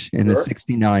catch in the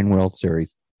 69 World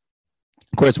Series.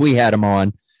 Of course, we had him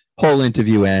on. Whole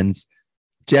interview ends.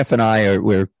 Jeff and I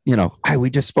we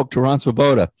just spoke to Ron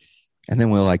Swoboda. And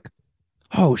then we're like,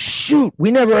 oh, shoot,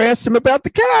 we never asked him about the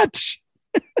catch.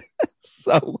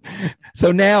 So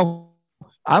now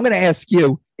I'm going to ask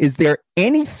you, is there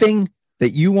anything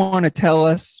that you want to tell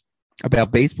us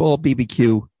about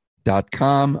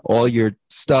baseballbbq.com, all your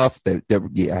stuff that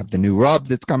you have the new rub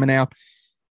that's coming out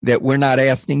that we're not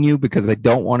asking you because I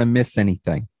don't want to miss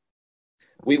anything?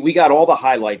 We got all the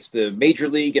highlights, the major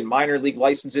league and minor league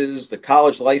licenses, the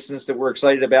college license that we're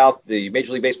excited about, the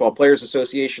Major League Baseball Players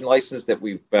Association license that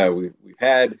we've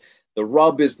had, The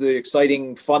rub is the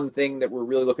exciting, fun thing that we're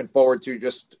really looking forward to,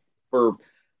 just for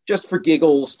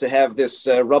giggles, to have this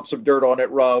rub some dirt on it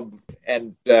rub.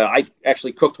 And I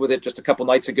actually cooked with it just a couple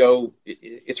nights ago.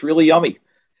 It's really yummy.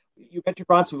 You mentioned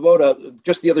Ron Svoboda.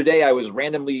 Just the other day, I was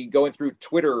randomly going through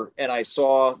Twitter and I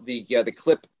saw the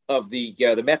clip of the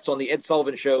Mets on the Ed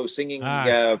Sullivan Show singing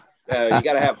 "You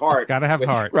Gotta Have Heart." Gotta have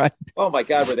heart. Right. Oh my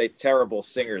God, were they terrible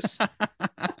singers?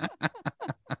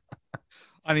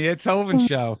 On the Ed Sullivan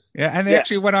Show. Yeah, and they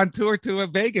actually went on tour to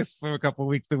Vegas for a couple of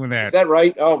weeks doing that. Is that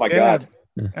right? Oh my God.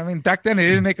 I mean, back then they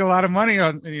didn't make a lot of money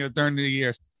on during the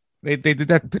years. They did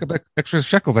that to pick up extra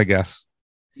shekels, I guess.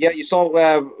 Yeah, you saw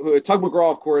Tug McGraw,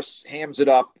 of course, hams it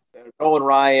up. Nolan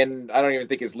Ryan, I don't even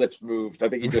think his lips moved. I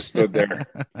think he just stood there.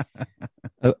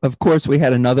 Of course, we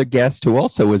had another guest who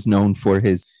also was known for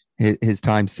his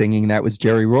time singing. That was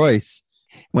Jerry Royce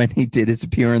when he did his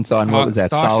appearance on, what was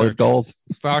that, Solid Gold?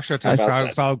 Star Search,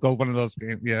 Solid Gold, one of those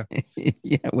games, yeah.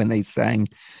 Yeah, when they sang.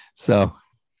 So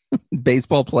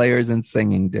baseball players and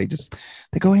singing, they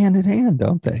go hand in hand,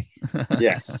 don't they?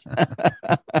 Yes.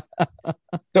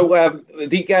 So I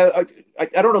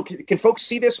don't know, can folks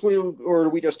see this, or are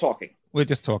we just talking? We're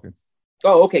just talking.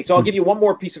 Oh, okay. So I'll give you one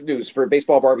more piece of news for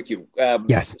Baseball Barbecue.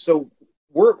 Yes. So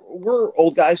we're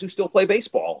old guys who still play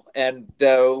baseball, and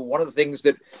one of the things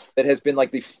that has been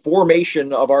like the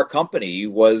formation of our company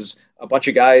was a bunch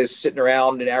of guys sitting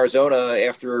around in Arizona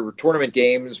after tournament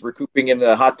games, recouping in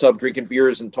the hot tub, drinking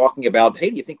beers, and talking about,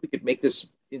 hey, do you think we could make this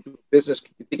into a business? Do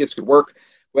you think this could work?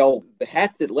 Well, the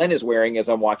hat that Len is wearing, as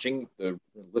I'm watching, the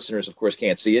listeners, of course,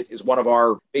 can't see it, is one of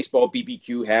our baseball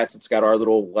BBQ hats. It's got our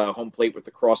little home plate with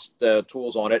the crossed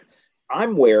tools on it.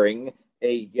 I'm wearing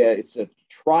it's a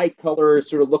tricolor. It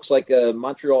sort of looks like a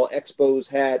Montreal Expos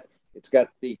hat. It's got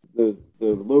the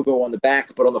logo on the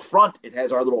back, but on the front, it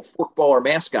has our little forkballer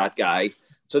mascot guy.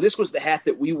 So this was the hat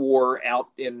that we wore out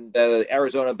in the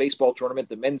Arizona baseball tournament,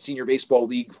 the Men's Senior Baseball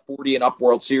League 40 and Up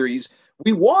World Series.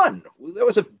 We won. That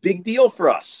was a big deal for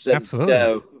us. And,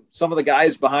 absolutely. Some of the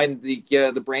guys behind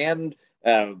the brand,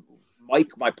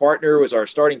 Mike, my partner, was our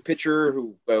starting pitcher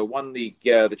who won the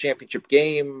championship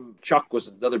game. Chuck was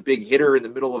another big hitter in the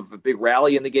middle of a big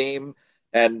rally in the game.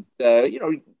 And,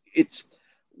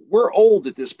 we're old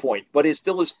at this point, but it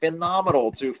still is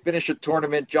phenomenal to finish a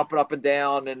tournament jumping up and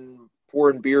down and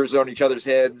pouring beers on each other's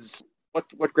heads.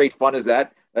 What great fun is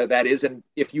that? That is. And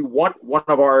if you want one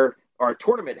of our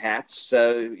tournament hats,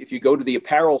 if you go to the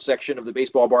apparel section of the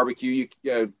Baseball Barbecue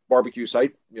barbecue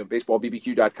site,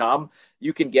 baseballbbq.com,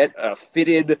 you can get a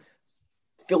fitted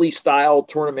Philly-style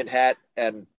tournament hat.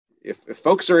 And if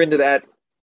folks are into that,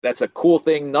 that's a cool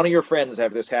thing. None of your friends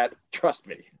have this hat. Trust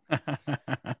me.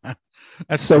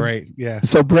 That's so great. Yeah.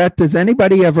 So, Brett, does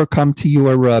anybody ever come to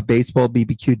your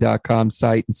baseballbbq.com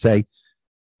site and say,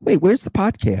 wait, where's the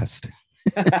podcast?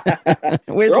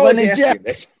 Where's Len and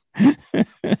Jeff?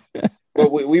 Well,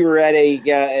 we were at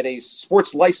a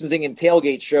sports licensing and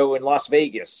tailgate show in Las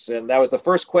Vegas, and that was the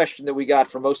first question that we got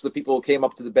from most of the people who came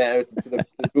up to the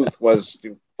booth was,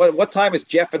 what time is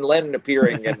Jeff and Len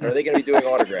appearing, and are they going to be doing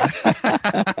autographs?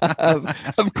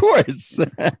 Of course.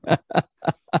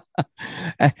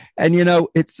 And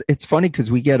it's funny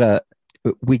because we get a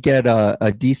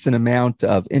decent amount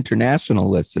of international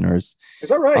listeners. Is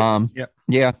that right?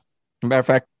 Yeah. As a matter of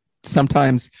fact,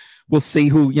 sometimes we'll see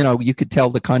who, you could tell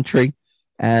the country.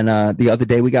 And the other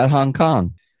day we got Hong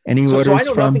Kong. So I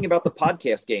know nothing about the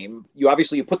podcast game. You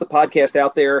put the podcast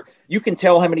out there. You can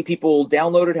tell how many people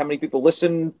download it, how many people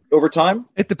listen over time.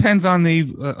 It depends on the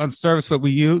service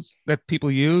that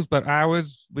people use, but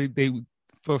ours, they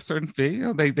for a certain fee,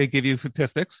 they give you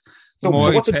statistics. So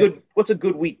what's a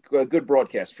good week, a good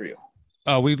broadcast for you?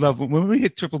 Oh, we love when we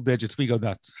hit triple digits, we go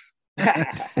nuts.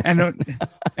 and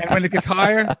when it gets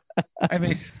higher, I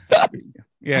mean,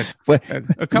 yeah.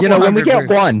 When we get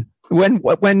one,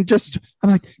 when just I'm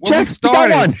like, Jeff, we got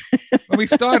one.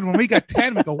 when we got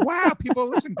 10, we go, wow, people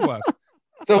listen to us.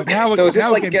 So is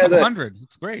this like 100?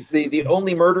 It's great. The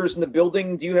only murders in the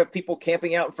building? Do you have people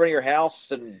camping out in front of your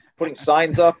house and putting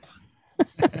signs up?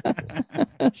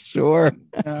 Sure.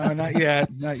 No, not yet.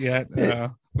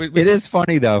 It is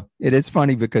funny though. It is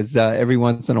funny because every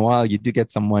once in a while you do get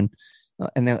someone,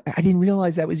 and I didn't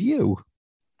realize that was you.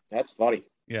 That's funny.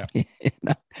 Yeah.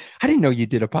 I didn't know you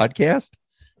did a podcast.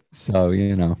 So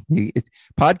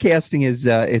podcasting is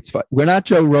it's fun. We're not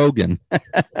Joe Rogan.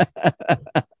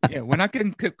 Yeah, we're not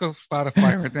getting kicked off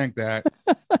Spotify or anything like that.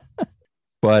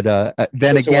 But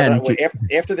then again,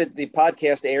 after the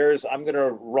podcast airs, I'm going to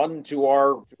run to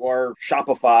our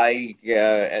Shopify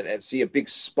and see a big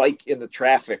spike in the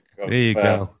traffic. There you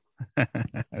go.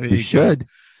 You should.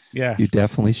 Yeah, you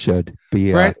definitely should.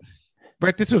 Be Brett,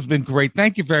 Brett, this has been great.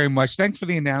 Thank you very much. Thanks for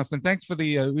the announcement. Thanks for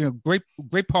the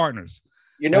great partners.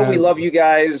 We love you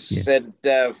guys, yes. and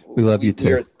we love you too.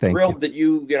 We're Thank thrilled you. that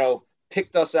you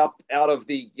picked us up out of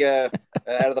the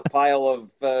pile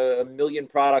of a million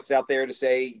products out there to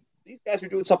say these guys are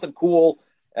doing something cool,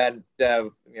 and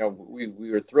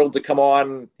we were thrilled to come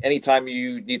on. Anytime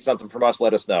you need something from us,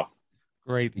 let us know.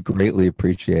 Great. Greatly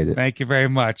appreciate it. Thank you very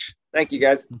much. Thank you,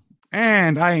 guys.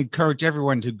 And I encourage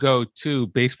everyone to go to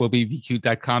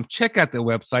baseballbbq.com. Check out their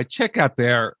website. Check out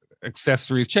their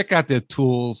accessories. Check out their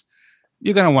tools.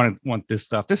 You're going to want this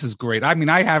stuff. This is great. I mean,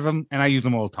 I have them and I use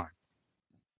them all the time.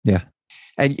 Yeah.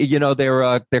 And,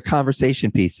 they're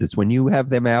conversation pieces. When you have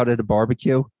them out at a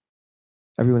barbecue,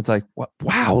 everyone's like,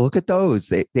 wow, look at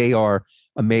those. They are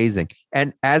amazing.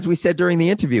 And as we said during the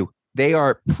interview, they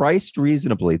are priced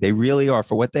reasonably. They really are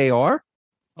for what they are.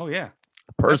 Oh, yeah.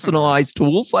 Personalized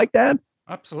tools like that.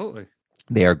 Absolutely.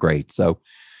 They are great. So,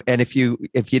 and if you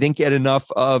didn't get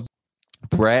enough of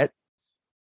Brett,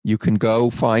 you can go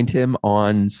find him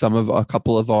on a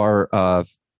couple of our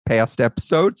past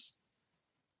episodes.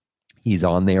 He's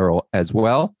on there as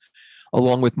well,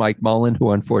 along with Mike Mullen,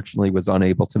 who unfortunately was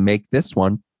unable to make this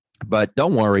one. But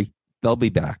don't worry, they'll be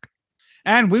back.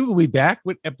 And we will be back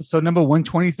with episode number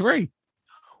 123.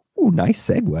 Ooh, nice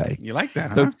segue. You like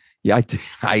that, So, huh? yeah,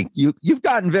 you've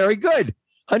gotten very good.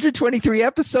 123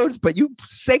 episodes, but you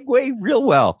segue real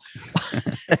well.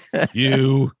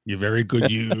 You're very good.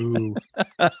 You.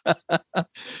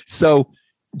 So,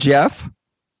 Jeff,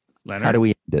 Leonard, how do we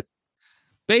end it?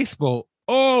 baseball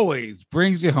always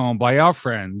brings you home by our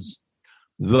friends.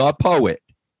 The poet,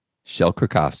 Shel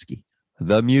Krakowski.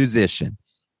 The musician,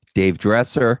 Dave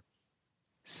Dresser.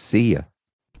 See ya.